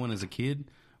Chicago, because I went as a kid,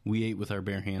 we ate with our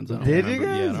bare hands. Did you guys? Yeah,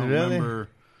 I don't remember.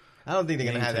 I don't think they're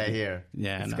going to have that here.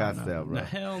 Yeah, in Scottsdale, bro.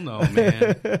 Hell no,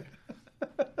 man.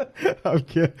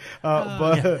 Okay.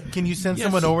 Can you send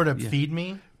someone over to feed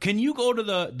me? Can you go to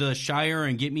the Shire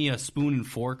and get me a spoon and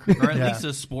fork? Or at least a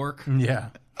spork? Yeah,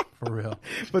 for real.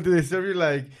 But do they serve you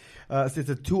like, since it's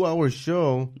a 2-hour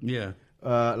show,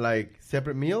 like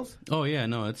separate meals? Oh, yeah,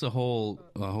 no, it's a whole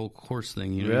course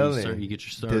thing. You know, really? You get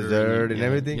your starter. Dessert and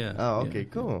everything? Yeah. Oh, okay,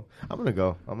 cool. I'm going to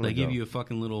go. They give you a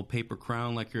fucking little paper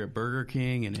crown like you're at Burger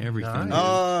King and everything. Nice.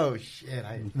 Oh, shit.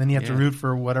 And then you have to root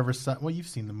for whatever side. Well, you've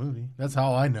seen the movie. That's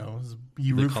how I know.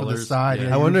 You root for the side.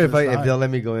 I wonder if they'll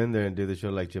let me go in there and do the show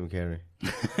like Jim Carrey.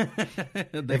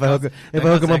 if I hook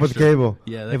him up with cable.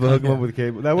 Yeah. If I hook him up with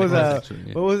cable. That was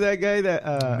what was that guy that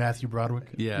Matthew Broderick?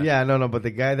 Yeah. Yeah, no, but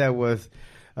the guy that was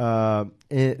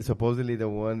supposedly the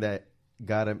one that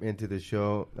got him into the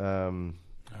show. I don't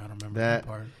remember that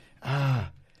part.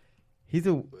 He's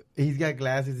got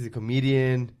glasses. He's a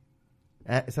comedian.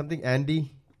 Something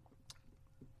Andy.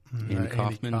 Andy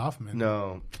Kaufman.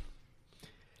 No.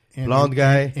 Blonde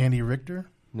guy. Andy Richter.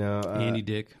 No. Andy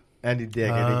Dick. Andy Dick,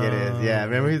 I think it is. Yeah,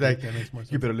 remember he's like,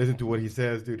 you better listen to what he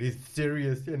says, dude. He's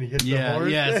serious, and he hits the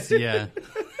horse. Yeah.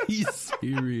 He's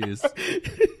serious.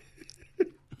 That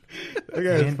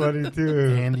guy's funny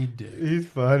too. Andy Dick. He's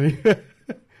funny.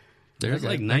 There's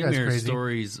like nightmare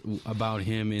stories about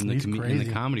him in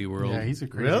the comedy world. Yeah, he's a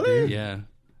crazy dude. Yeah.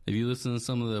 If you listen to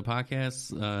some of the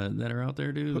podcasts that are out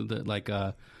there, dude, like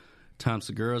Tom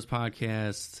Segura's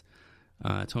podcast,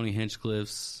 Tony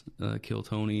Hinchcliffe's Kill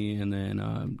Tony, and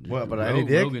then what about Andy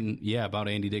Dick? Rogan, yeah, about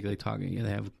Andy Dick. They talk. Yeah, they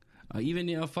have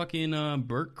even fucking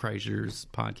Bert Kreischer's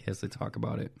podcast. They talk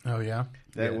about it. Oh yeah,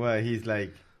 what he's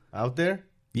like out there.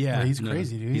 Yeah, he's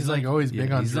crazy, dude. He's like always big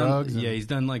on drugs. He's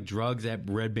done like drugs at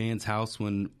Red Band's house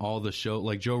when all the show,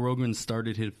 like Joe Rogan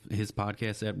started his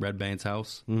podcast at Red Band's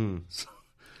house.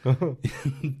 So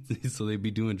they'd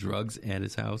be doing drugs at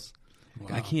his house.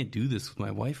 Wow. I can't do this with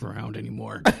my wife around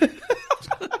anymore.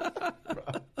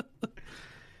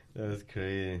 That's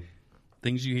crazy.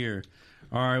 Things you hear.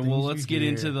 All right, well, let's get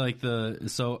into like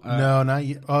no, not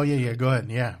yet. Oh yeah. Go ahead.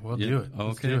 Yeah, we'll do it. Okay.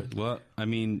 Let's do it. Well, I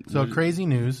mean, so crazy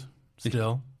news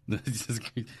still.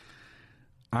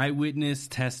 Eyewitness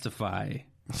testify.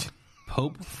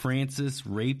 Pope Francis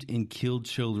raped and killed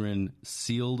children.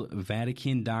 Sealed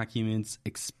Vatican documents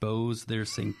expose their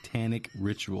satanic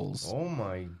rituals. Oh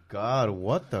my God!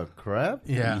 What the crap?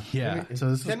 Yeah.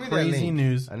 So this is crazy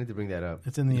news. I need to bring that up.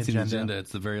 It's in the agenda.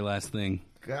 It's the very last thing.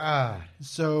 God.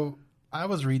 So I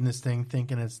was reading this thing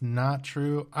thinking it's not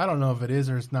true. I don't know if it is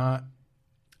or it's not.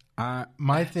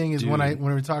 My thing is when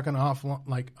we're talking off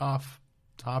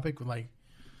topic, like.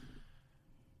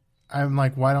 I'm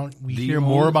like, why don't we hear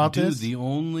more about this? The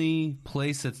only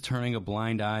place that's turning a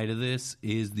blind eye to this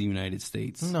is the United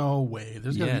States. No way.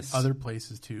 There's going to be other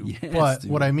places too. Yes, but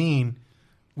what I mean,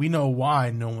 we know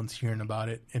why no one's hearing about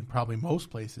it in probably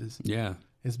most places. Yeah.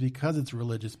 Is because it's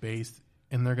religious based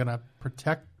and they're going to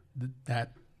protect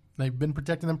that. They've been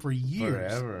protecting them for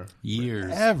years. Forever.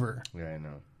 Yeah, I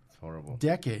know. It's horrible.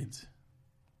 Decades.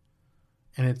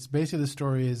 And it's basically the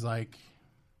story is like,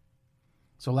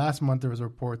 so last month there was a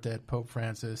report that Pope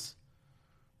Francis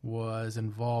was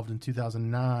involved in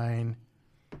 2009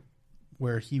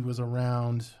 where he was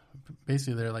around,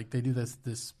 basically they're like, they do this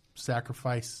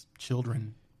sacrifice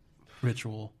children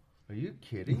ritual. Are you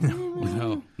kidding me?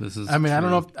 No, this is I mean, true. I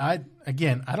don't know if, I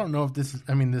don't know if this is,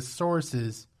 I mean, this source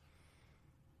is,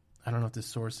 I don't know if this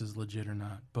source is legit or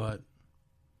not, but.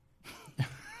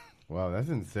 Wow, that's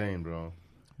insane, bro.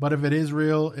 But if it is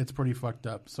real, it's pretty fucked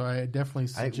up. So I definitely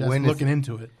suggest looking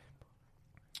into it.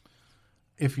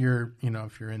 If you're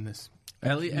in this.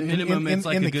 At minimum, it's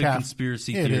like a good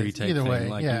conspiracy theory type thing. Way,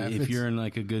 like if you're in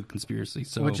like a good conspiracy,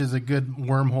 which is a good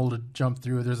wormhole to jump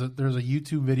through. There's a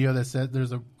YouTube video that said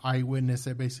there's a eyewitness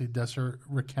that basically does her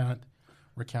recount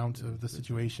of the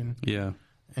situation. Yeah,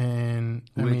 and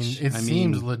it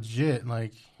seems legit.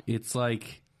 Like it's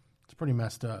pretty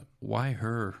messed up. Why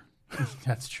her?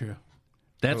 That's true.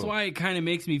 That's why it kind of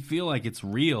makes me feel like it's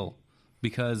real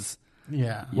because.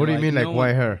 Yeah. What do you mean? Like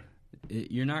why her?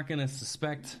 You're not gonna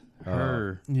suspect.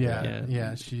 Her,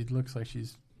 yeah. She looks like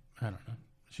she's. I don't know.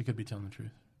 She could be telling the truth.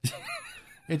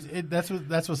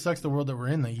 That's what sucks. The world that we're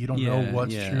in, that you don't know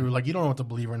what's true. Like you don't know what to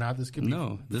believe or not. This could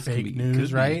be fake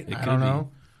news, right? I don't know.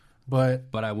 But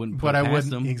I wouldn't. Put it past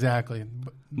them. Exactly.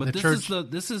 But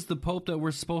this is the Pope that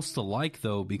we're supposed to like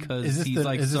though, because he's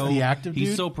the active dude?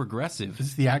 He's so progressive. Is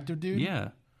this the active dude? Yeah.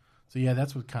 So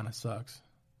that's what kind of sucks.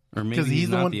 Or maybe he's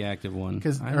not the active one.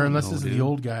 Or unless this is the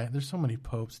old guy. There's so many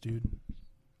popes, dude.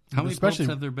 How many popes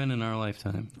have there been in our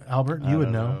lifetime? Albert, you would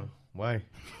know. Why?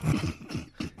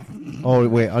 Oh,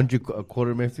 wait, aren't you a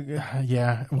quarter Mexican?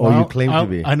 Yeah. Well, you claim to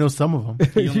be. I know some of them.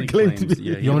 You claim to be.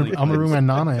 Yeah, I'm going to bring my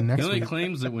Nana in next week. He only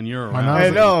claims it when you're around. I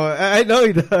know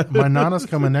he does. My Nana's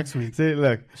coming next week. See,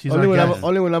 look. She's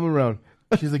only when I'm around.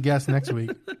 She's a guest next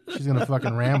week. She's going to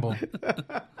fucking ramble.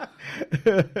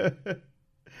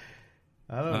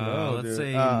 I don't know, let's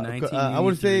say I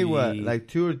would say, what, like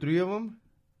 2 or 3 of them?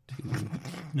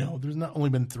 No, there's not only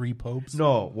been 3 popes.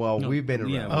 No, we've been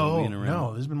around. Yeah,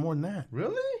 no, there's been more than that.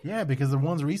 Really? Yeah, because the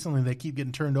ones recently, they keep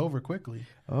getting turned over quickly.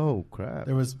 Oh, crap.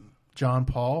 There was John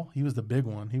Paul. He was the big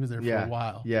one. He was there for a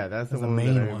while. Yeah, that's the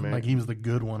main one. Like, he was the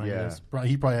good one, I guess.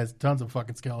 He probably has tons of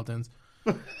fucking skeletons.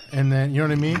 And then, you know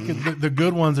what I mean? 'Cause the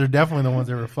good ones are definitely the ones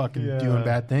that were fucking doing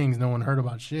bad things. No one heard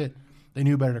about shit. They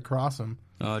knew better to cross them.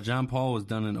 John Paul was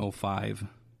done in 2005.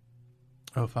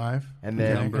 2005? And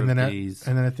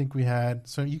then I think we had,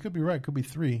 so you could be right, it could be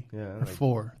 3 or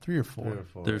 4. 3 or 4.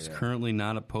 There's currently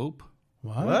not a pope.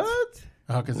 What?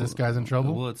 Oh, because this guy's in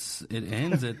trouble? Well, it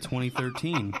ends at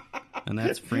 2013. And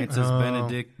that's Francis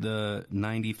Benedict the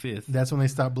 95th. That's when they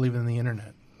stopped believing in the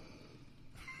internet.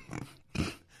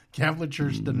 Catholic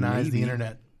Church denies the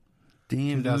internet.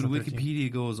 Damn, dude,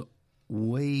 Wikipedia goes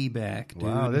way back, dude.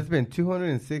 Wow, there's been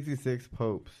 266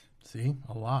 popes. See?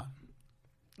 A lot.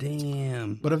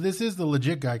 Damn. But if this is the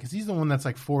legit guy, because he's the one that's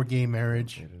like for gay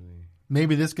marriage,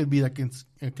 maybe this could be like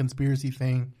a conspiracy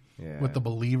thing with the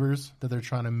believers, that they're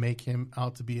trying to make him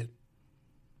out to be a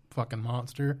fucking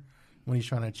monster when he's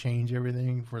trying to change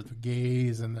everything for the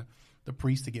gays and the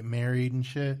priests to get married and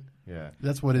shit. Yeah.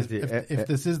 That's what is. If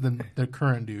this is the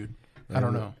current dude, I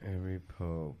don't know. Every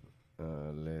pope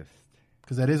list.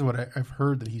 Because that is what I've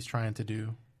heard that he's trying to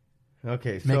do.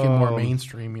 Okay, so make it more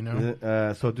mainstream, you know.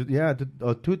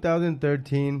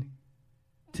 2013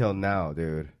 till now,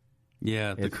 dude.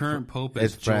 Yeah, the current pope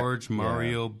is George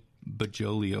Mario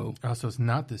Bergoglio. Oh, so it's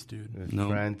not this dude.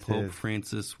 No, Pope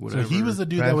Francis. Whatever. So he was the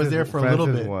dude that was there for a little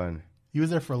bit. He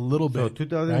was there for a little bit. So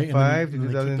 2005 to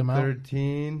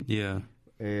 2013. Yeah,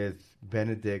 it's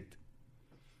Benedict.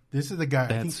 This is the guy.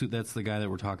 That's the guy that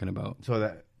we're talking about. So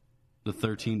that. The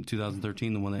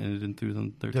 2013, the one that ended in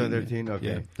 2013. 2013, okay.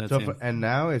 Yeah, that's him. And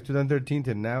now it's 2013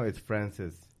 to now it's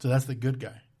Francis. So that's the good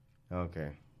guy.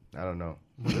 Okay, I don't know.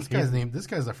 Well, this guy's name. This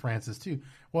guy's a Francis too.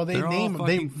 Well, they rename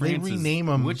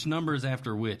him. Which numbers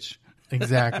after which?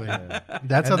 Exactly.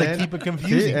 That's how they keep it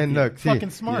confusing. And look,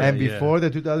 fucking smart. And before the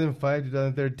 2005,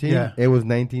 2013, it was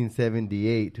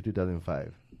 1978 to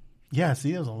 2005. Yeah,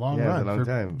 see, it was a long run. It was a long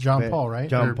time. John Paul, right?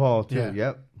 John Paul too. Yeah.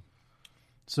 Yep.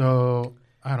 So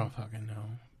I don't fucking know,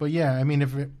 but yeah, I mean,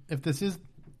 if this is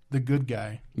the good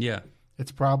guy,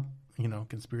 it's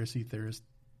conspiracy theorist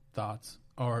thoughts,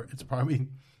 or it's probably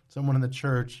someone in the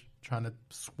church trying to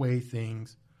sway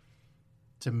things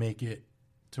to make it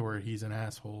to where he's an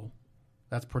asshole.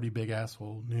 That's pretty big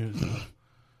asshole news,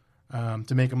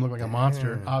 to make him look like a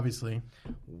monster, obviously.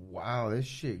 Wow, this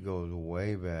shit goes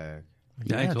way back.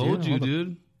 Yeah, I told you,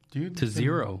 dude. To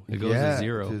 0. It goes to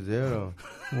 0. To 0.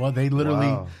 Well, they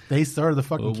literally they started the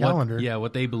fucking calendar.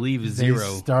 What they believe is 0. They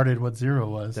started what 0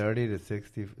 was. 30 to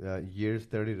 60 years.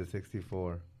 30 to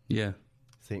 64. Yeah.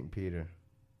 St. Peter.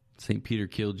 St. Peter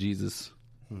killed Jesus.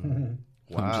 Mm-hmm.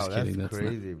 Wow, I'm just kidding. That's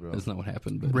crazy, bro. That's not what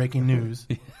happened. But. Breaking news.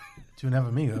 2.5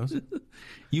 Amigos.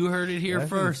 You heard it here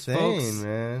first, insane, folks.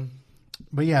 Man.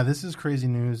 But yeah, this is crazy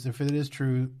news. If it is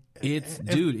true. Dude,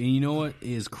 and you know what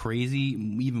is crazy,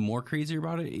 even more crazier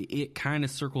about it? It kind of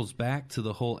circles back to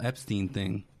the whole Epstein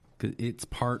thing. 'Cause it's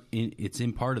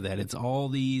in part of that. It's all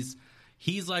these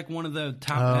He's like one of the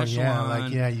top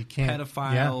echelon you can't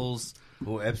pedophiles.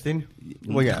 Who, Epstein?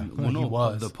 Well, yeah. Well, no, he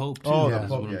was. the Pope, too. Oh, That's the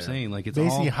Pope, what I'm yeah. saying. Like, it's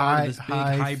basically all part of this big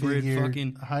hybrid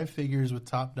fucking... high figures with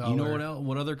top dollar. You know what else?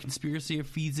 What other conspiracy it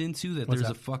feeds into? That What's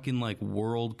there's that? a fucking, like,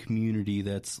 world community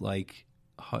that's, like,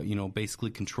 basically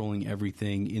controlling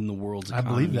everything in the world's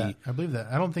economy. I believe that.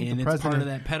 I don't think and the it's president... part of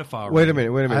that pedophile Wait a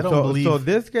ring. minute. I don't believe... So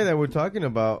this guy that we're talking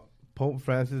about, Pope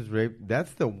Francis rape,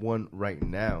 that's the one right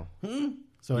now.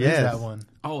 So it is that one.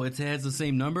 Oh, it has the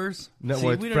same numbers? No, See,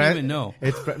 well, we don't even know.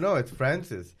 It's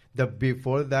Francis. The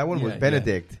before that one was Yeah,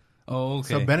 Benedict. Oh, okay.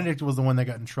 So Benedict was the one that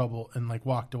got in trouble and like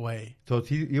walked away. So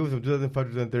he was from 2005 to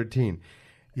 2013.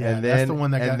 Yeah, and that's then, the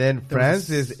one that got... And then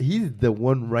Francis, he's the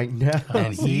one right now.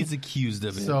 And he's accused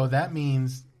of it. So that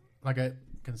means, like a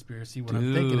conspiracy, what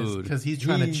I'm thinking is because he's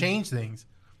trying to change things.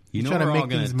 You He's know trying we're to all make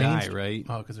going things to die, mainstream. right?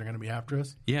 Oh, because they're going to be after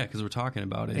us? Yeah, because we're talking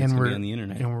about it. And It's going to we're be on the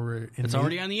internet. And we're it's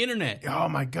already on the internet. Oh,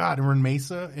 my God. And we're in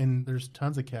Mesa, and there's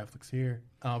tons of Catholics here.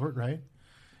 Albert, right?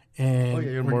 And Oh,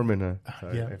 yeah, you're Mormon, huh?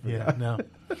 Sorry, Yeah, no.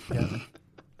 Yeah.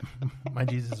 My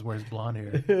Jesus wears blonde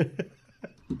hair.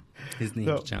 His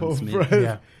name's John Pope Smith.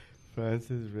 Yeah.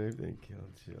 Francis raped and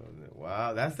killed children.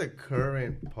 Wow, that's the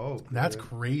current Pope. That's dude.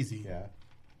 crazy. Yeah.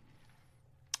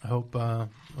 I hope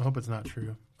it's not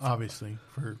true, obviously,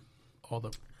 for all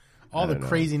the don't know.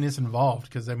 craziness involved.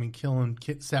 Because, I mean, killing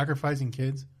kids, sacrificing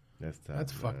kids, That's tough,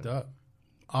 that's man. fucked up,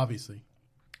 obviously.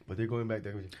 But they're going back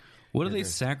there. What are they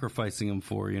sacrificing him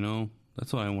for, you know?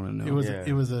 That's what I want to know.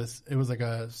 It was like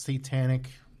a satanic...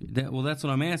 Well, that's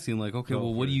what I'm asking. Like, okay,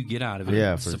 well, what do you get out of it,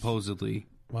 Yeah, supposedly?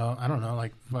 Well, I don't know,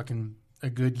 like fucking a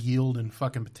good yield in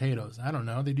fucking potatoes. I don't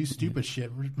know. They do stupid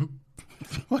shit.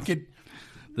 Fucking...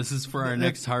 This is for our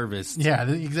next harvest. Yeah,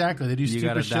 exactly. They do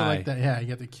stupid shit like that. Yeah, you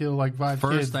have to kill like 5 kids.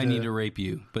 First, I need to rape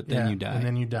you, but then you die. And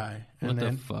then you die. What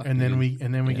the fuck, And then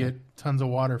dude? we get tons of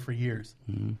water for years.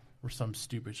 Or some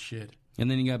stupid shit. And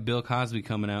then you got Bill Cosby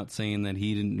coming out saying that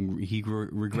he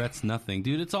regrets nothing.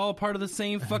 Dude, it's all part of the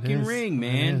same fucking ring,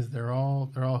 man. It is. They're all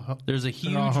There's a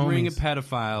huge ring of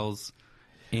pedophiles.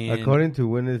 And According to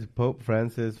witness Pope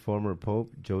Francis, former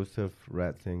Pope Joseph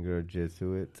Ratzinger,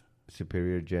 Jesuit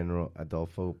Superior General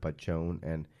Adolfo Pachon,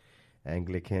 and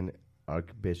Anglican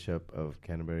Archbishop of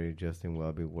Canterbury Justin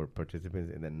Welby were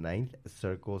participants in the 9th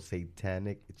Circle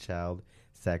Satanic Child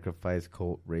Sacrifice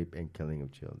Cult Rape and Killing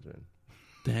of Children.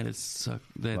 that is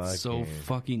so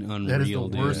fucking unreal. that is the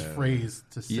dude. worst phrase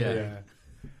to say.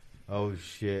 Yeah. Oh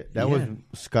shit! That was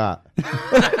Scott.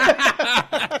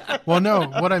 Well, no,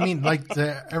 what I mean, like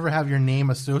to ever have your name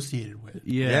associated with.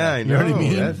 Yeah, I know know. what I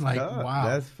mean? That's Like, tough. wow.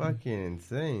 That's fucking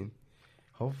insane.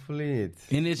 Hopefully,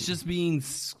 it's. And it's just being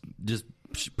just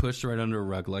pushed right under a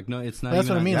rug. Like, no, it's not. That's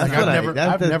even what I mean. on- Like,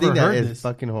 I've the never thing heard that is this.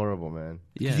 fucking horrible, man.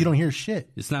 Yeah. You don't hear shit.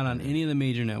 It's not on any of the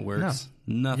major networks.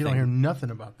 Nothing. You don't hear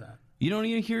nothing about that. You don't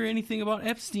even hear anything about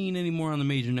Epstein anymore on the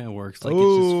major networks. Like, Oh,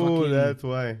 it's just fucking. that's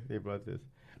why they brought this.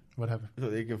 What happened? So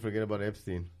they can forget about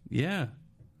Epstein. Yeah.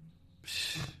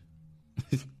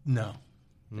 No,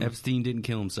 Epstein didn't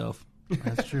kill himself.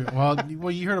 that's true.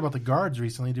 Well, you heard about the guards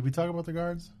recently. Did we talk about the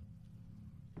guards?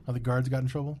 How the guards got in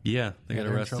trouble? Yeah, they got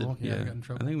they're in arrested. trouble? Yeah, Yeah, they got in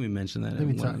trouble. I think we mentioned that I think in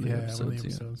we one talked. of the Yeah, episodes. one of the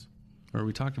Yeah. episodes. Or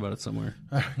we talked about it somewhere.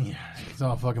 Yeah, it's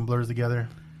all fucking blurs together.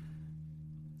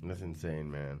 That's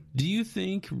insane, man. Do you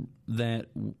think that?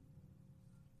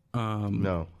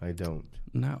 No, I don't.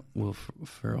 Not Will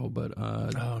Ferrell, but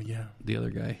Oh yeah, the other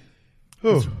guy,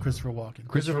 Christopher Walken.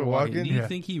 Christopher Walken? Do you Yeah.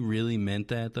 think he really meant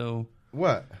that though?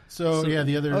 What? So yeah,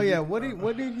 the other. Oh yeah, what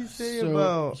did he say So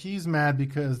about? he's mad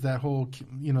because that whole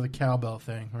the cowbell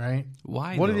thing, right?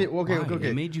 Why? What though? did he- okay, Why? okay.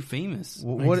 It made you famous.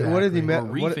 What is he Exactly. mad? Or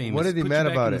What re-famous. is he Put mad you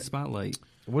back about in it? the spotlight.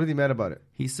 What is he mad about it?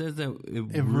 He says that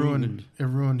It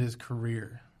ruined his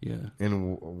career. Yeah.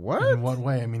 In what? In what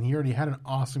way? I mean, he already had an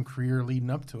awesome career leading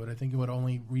up to it. I think it would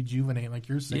only rejuvenate, like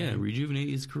you're saying. Yeah, rejuvenate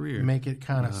his career. Make it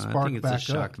kind of I spark think it's back a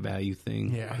shock up. value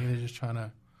thing. Yeah, he's just trying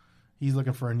to. He's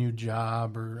looking for a new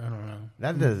job, or I don't know.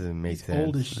 That doesn't make He's sense.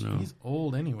 old as I know. he's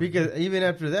old anyway. Because even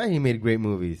after that, he made great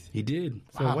movies. He did.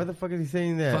 So Wow. what the fuck is he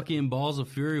saying that? Fucking Balls of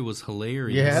Fury was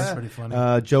hilarious. Yeah, That's pretty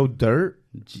funny. Joe Dirt.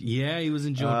 Yeah, he was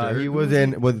in Joe Dirt. He was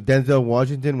in with Denzel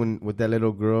Washington with that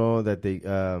little girl that they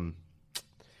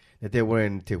were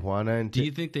in Tijuana. And Do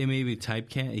you think they maybe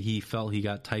typecast? He felt he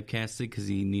got typecasted because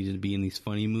he needed to be in these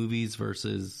funny movies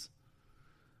versus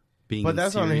being. But in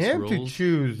that's on serious him roles. to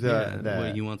choose Yeah, that.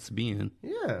 what he wants to be in.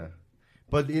 Yeah,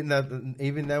 but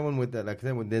even that one with that, like I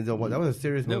said, with Denzel, that was a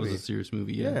serious That movie. was a serious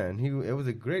movie. yeah, Yeah, and it was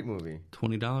a great movie.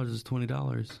 $20 is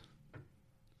 $20.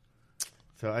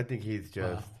 So I think he's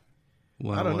just.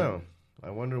 Wow, I don't know. I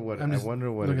wonder what. I'm just I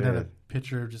wonder what looking it at is. a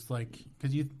picture of just like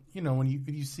because you know, when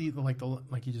you see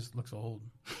he just looks old.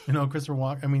 You know, Christopher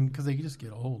Walken. I mean, because they just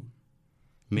get old.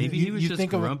 Maybe he was just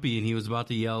grumpy and he was about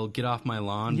to yell, "Get off my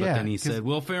lawn!" But then he said,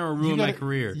 "Will Ferrell ruined my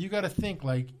career." You got to think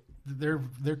like their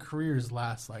careers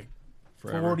last like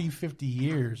Forever. 40, 50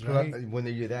 years, right? When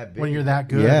you're that big. When you're that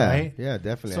good, yeah, right? Yeah,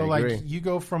 definitely. So I agree. like you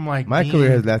go from like my career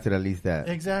has lasted at least that.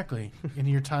 Exactly. In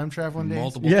your time traveling days.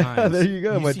 Multiple Yeah, times. there you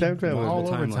go. My see time travel. all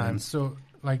over timeline. time. So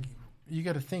like you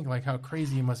got to think like how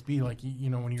crazy it must be. Like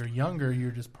you know, when you're younger, you're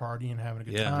just partying, having a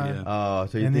good time. Yeah. Oh,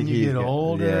 so you And think then you he's get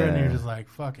older, yeah. and you're just like,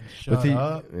 "Fucking shut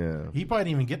up." Yeah. He probably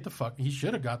didn't even get the fuck. He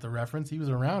should have got the reference. He was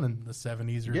around in the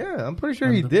 70s. Or Yeah, I'm pretty sure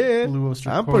when he the did. Blue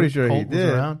Oyster I'm Cult pretty sure he was did.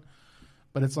 around.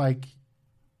 But it's like,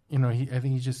 you know, I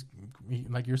think he's just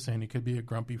like you're saying. He could be a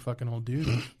grumpy fucking old dude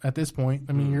at this point.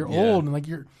 I mean, you're old, and like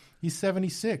he's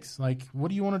 76. Like, what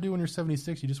do you want to do when you're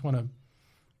 76? You just want to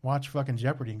watch fucking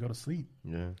Jeopardy and go to sleep.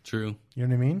 Yeah. True. You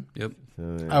know what I mean? Yep.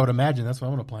 So, I would imagine that's what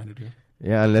I'm gonna plan to do.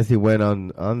 yeah, unless he went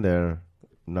on there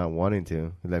not wanting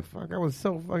to. He's like, fuck, I was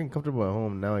so fucking comfortable at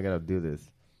home. Now I got to do this.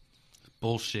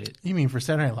 Bullshit. You mean for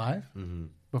Saturday Night Live? Mm-hmm.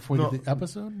 Before No. the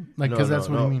episode? Like, because that's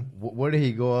what you mean. Where did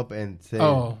he go up and say?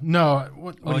 Oh, no.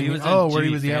 What Oh, do he you was mean? at Where Jimmy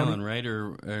he was the Fallon, right?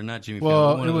 Or not Jimmy Well,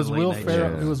 Fallon. one it of was the Will late night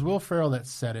Ferrell. shows. It was Will Ferrell that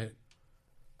said it,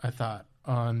 I thought,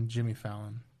 on Jimmy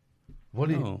Fallon. What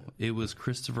did No, it was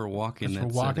Christopher Walken Christopher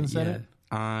that Walken said yeah. it?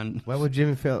 On Why would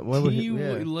Jimmy Fallon? Why Can would you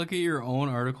yeah. look at your own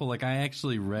article? Like, I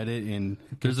actually read it, and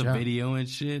there's a job. video and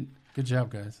shit. Good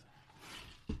job, guys.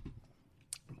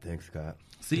 Thanks, Scott.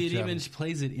 See, Good it even job.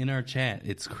 plays it in our chat.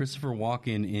 It's Christopher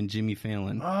Walken and Jimmy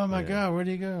Fallon. Oh, my God. Where'd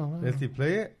he go? Let's see,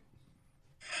 play it.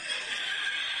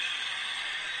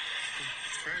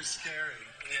 It's very scary.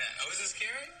 Yeah. Oh, is it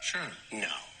scary? Sure. No.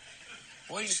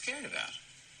 What are you scared about?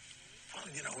 Well,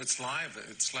 you know, it's live.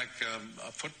 It's like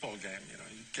a football game. You know,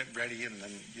 you get ready and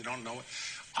then you don't know it.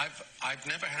 I've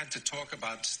never had to talk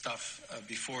about stuff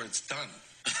before it's done.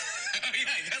 Yeah,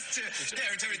 that's true. Yeah,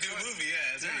 every time we do a movie,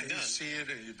 it's already You done. see it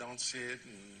or you don't see it,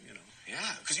 and you know. Yeah,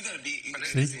 because you got to be. But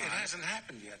See? it hasn't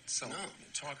happened yet. So No.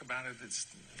 talk about it. It's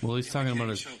Well, he's talking about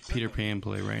his show a clip Peter of it. Pan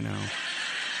play right now.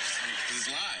 It's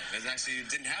live. It actually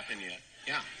didn't happen yet.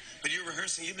 Yeah. But you're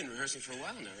rehearsing. You've been rehearsing for a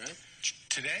while now, right?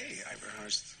 today. I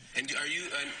rehearsed. And are you?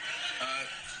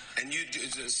 And you do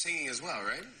singing as well,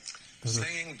 right?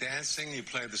 Singing, dancing, you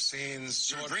play the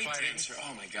scenes, You're a sword great fighting. dancer.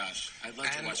 Oh my gosh, I'd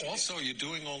like to And watch it. also, you're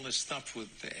doing all this stuff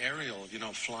with the aerial, you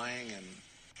know, flying and.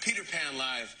 Peter Pan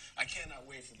live. I cannot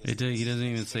wait for this. He doesn't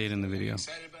even say it in the video.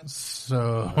 Excited about this?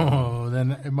 So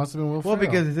then it must have been Will Ferrell. Well,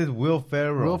 because it says Will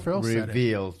Ferrell, Will Ferrell said it.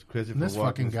 reveals Christopher And this Walken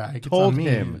fucking guy gets told on me.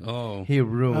 him Oh. he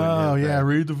ruined Oh, his yeah, life.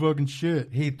 read the fucking shit.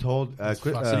 He told fucked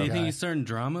So do you guy. think he's starting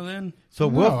drama then? so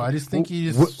No, Will, I just think he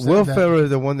just said Will that. Ferrell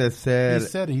is the one that He said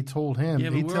said he told him.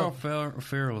 Yeah, he but Will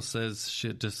Ferrell says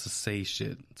shit just to say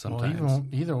shit well,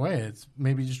 sometimes. either way, it's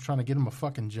maybe just trying to get him a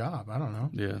fucking job. I don't know.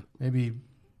 Yeah.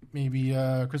 Maybe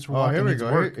Christopher Oh, Walken here we needs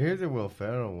go. work. Here's a Will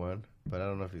Ferrell one, but I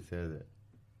don't know if he says it.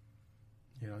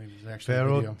 You know, he was actually a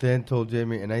Ferrell video. then told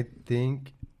Jamie, and I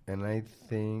think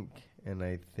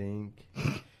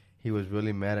he was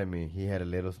really mad at me. He had a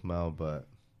little smile, but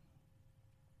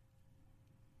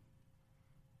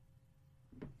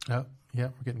Oh, yeah,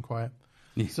 we're getting quiet.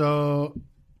 Yeah. So,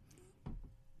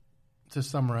 to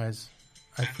summarize,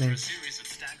 I After think a series of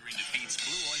staggering defeats,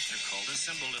 Blue Oyster Cult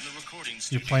assembled in the recording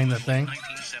You're studio playing the in thing?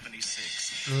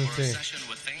 1976 Let me for a see. session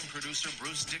with famed producer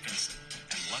Bruce Dickinson.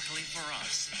 And luckily for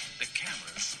us, the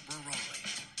cameras were rolling.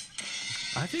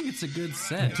 I think it's a good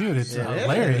set. dude, it's Yeah,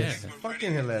 hilarious. yeah.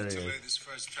 Fucking hilarious. To lay this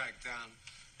first track down.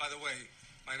 By the way,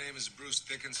 my name is Bruce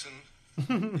Dickinson.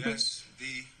 Yes,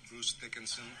 the Bruce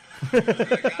Dickinson. And I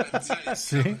gotta tell you,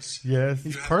 See? fellas, yes.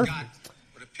 He's you have perfect. got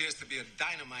what appears to be a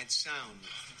dynamite sound.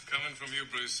 Coming from you,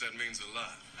 Bruce, that means a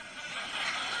lot.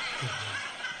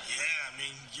 Yeah, I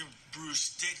mean, you're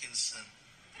Bruce Dickinson.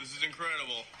 This is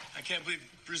incredible. I can't believe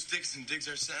Bruce Dickinson digs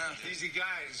our sound. Easy,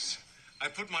 guys. I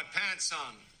put my pants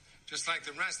on, just like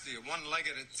the rest of you, one leg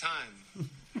at a time.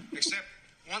 Except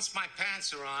once my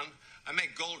pants are on, I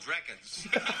make gold records.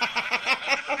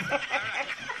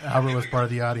 Albert was part of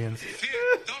the audience.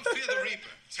 Don't fear the Reaper.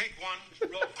 Take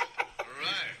one, roll. All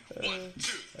right. 1,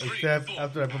 2, 3, Except 4.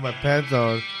 after I put my pants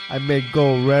on, I make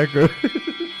gold record.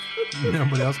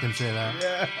 Nobody else can say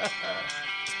that.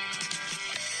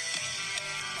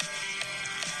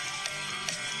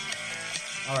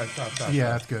 All right, stop.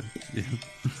 Yeah, that's good.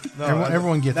 No,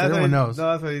 everyone gets it. that's what Everyone he- knows.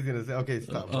 No, that's what he's gonna say. Okay,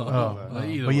 stop. Either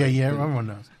But yeah, way. everyone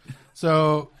knows.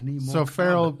 So need more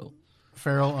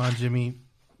Farrell on Jimmy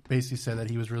basically said that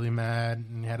he was really mad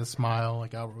and had a smile,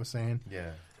 like Albert was saying.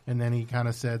 Yeah. And then he kind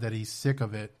of said that he's sick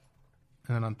of it.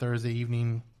 And then on Thursday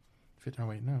evening,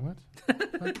 what?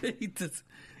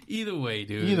 Either way,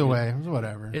 dude. Either way, it was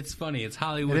whatever. It's funny. It's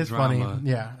Hollywood It is drama. funny.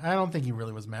 Yeah, I don't think he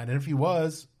really was mad. And if he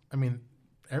was, I mean,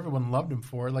 everyone loved him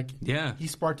for it. Like, he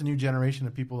sparked a new generation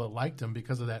of people that liked him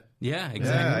because of that. Yeah, exactly.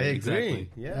 Yeah, I agree. Exactly.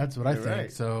 Yeah, that's what I think.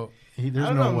 Right. So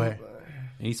there's no way.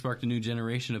 And he sparked a new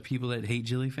generation of people that hate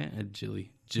Jilly Fallon. Jilly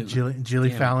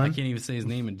Fallon. I can't even say his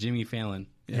name. Jimmy Fallon.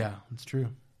 Yeah, it's true.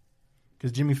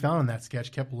 Because Jimmy Fallon, that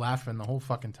sketch, kept laughing the whole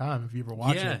fucking time. If you ever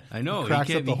watch it, Yeah, I know. He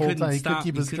cracks up the whole time. He couldn't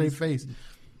keep a straight face.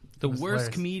 The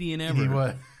worst comedian ever. He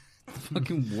was.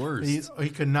 Fucking worst. He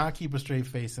could not keep a straight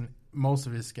face in most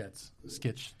of his skits.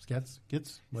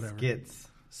 Whatever.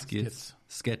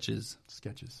 Sketches.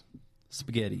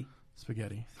 Spaghetti.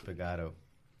 Spagato.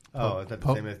 Oh, is that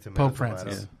the same as tomato? Pope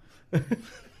Francis. Yeah.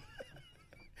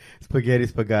 Spaghetti,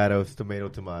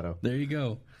 spagato, tomato. There you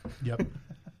go. Yep.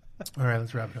 All right,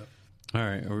 let's wrap it up. All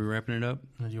right, are we wrapping it up?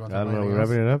 Do you want I don't know. We're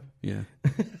wrapping it up? Yeah.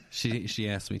 She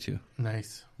asked me to.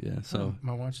 Nice. Yeah, so.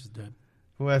 My watch is dead.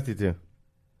 Who asked you to?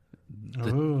 Put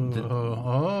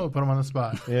him on the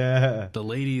spot. Yeah. The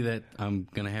lady that I'm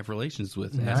going to have relations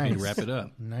with asked me to wrap it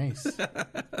up. Nice. Hey,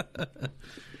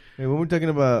 when we're talking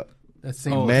about that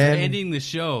same man ending the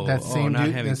show. That same not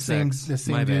dude, having sex. The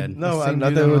same My dude, bad. No, I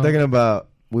thought we were talking about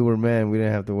we were men. We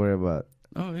didn't have to worry about.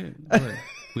 Oh, yeah. Right.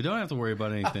 We don't have to worry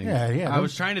about anything. Yeah. I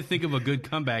was trying to think of a good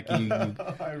comeback, and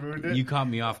you caught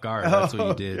me off guard. That's what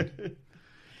you did.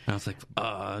 I was like,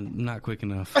 not quick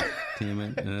enough. Damn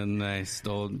it. And then I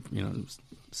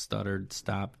stuttered,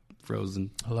 stopped,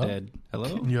 frozen, Hello? dead.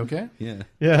 Hello? You okay? Yeah.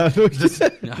 Yeah. Just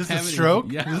a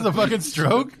stroke? Yeah. This is a fucking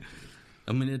stroke?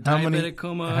 I'm in a diabetic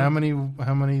coma. How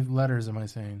many letters am I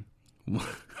saying?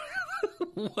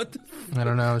 What? I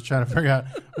don't know. I was trying to figure out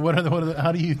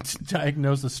how do you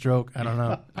diagnose a stroke? I don't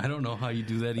know. I don't know how you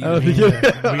do that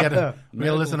either. We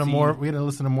gotta listen to more. We gotta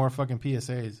listen to more fucking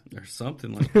PSAs or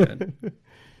something like that.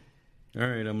 All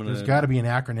right, There's got to be an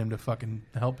acronym to fucking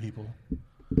help people.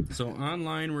 So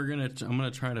online, I'm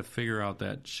gonna try to figure out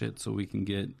that shit so we can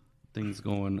get things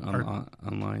going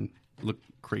online. Look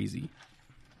crazy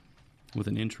with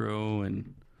an intro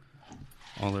and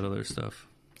all that other stuff.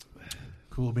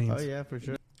 Cool beans. Oh yeah, for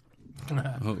sure.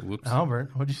 Oh, whoops.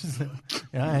 Albert, what'd you say?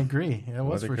 Yeah, I agree. That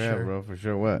was for sure, bro. For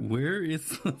sure. What? Where is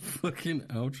the fucking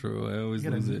outro? I always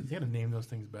lose it. You gotta name those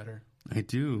things better. I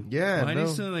do. Yeah. I need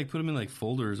to put them in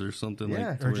folders or something.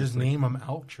 Yeah. Or just name them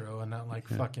outro and not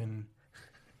fucking.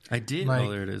 I did. Like,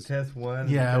 there it is. Test 1.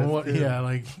 Yeah. Test 2. Yeah.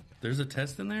 Like. There's a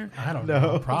test in there. I don't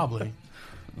know. Probably.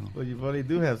 Well, you probably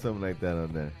do have something like that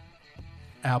on there.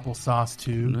 Applesauce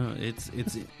 2. No, it's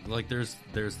like there's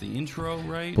the intro,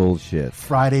 right? Bullshit.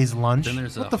 Friday's lunch. Then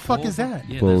there's what the fuck is that?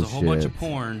 Yeah, Bullshit. there's a whole bunch of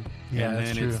porn. Yeah, and that's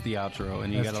then true. it's the outro,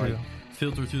 and you That's gotta true.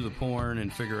 filter through the porn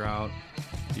and figure out.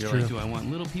 You're true. like, do I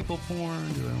want little people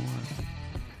porn? Do I want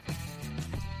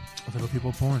Little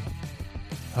people porn.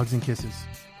 Hugs and kisses.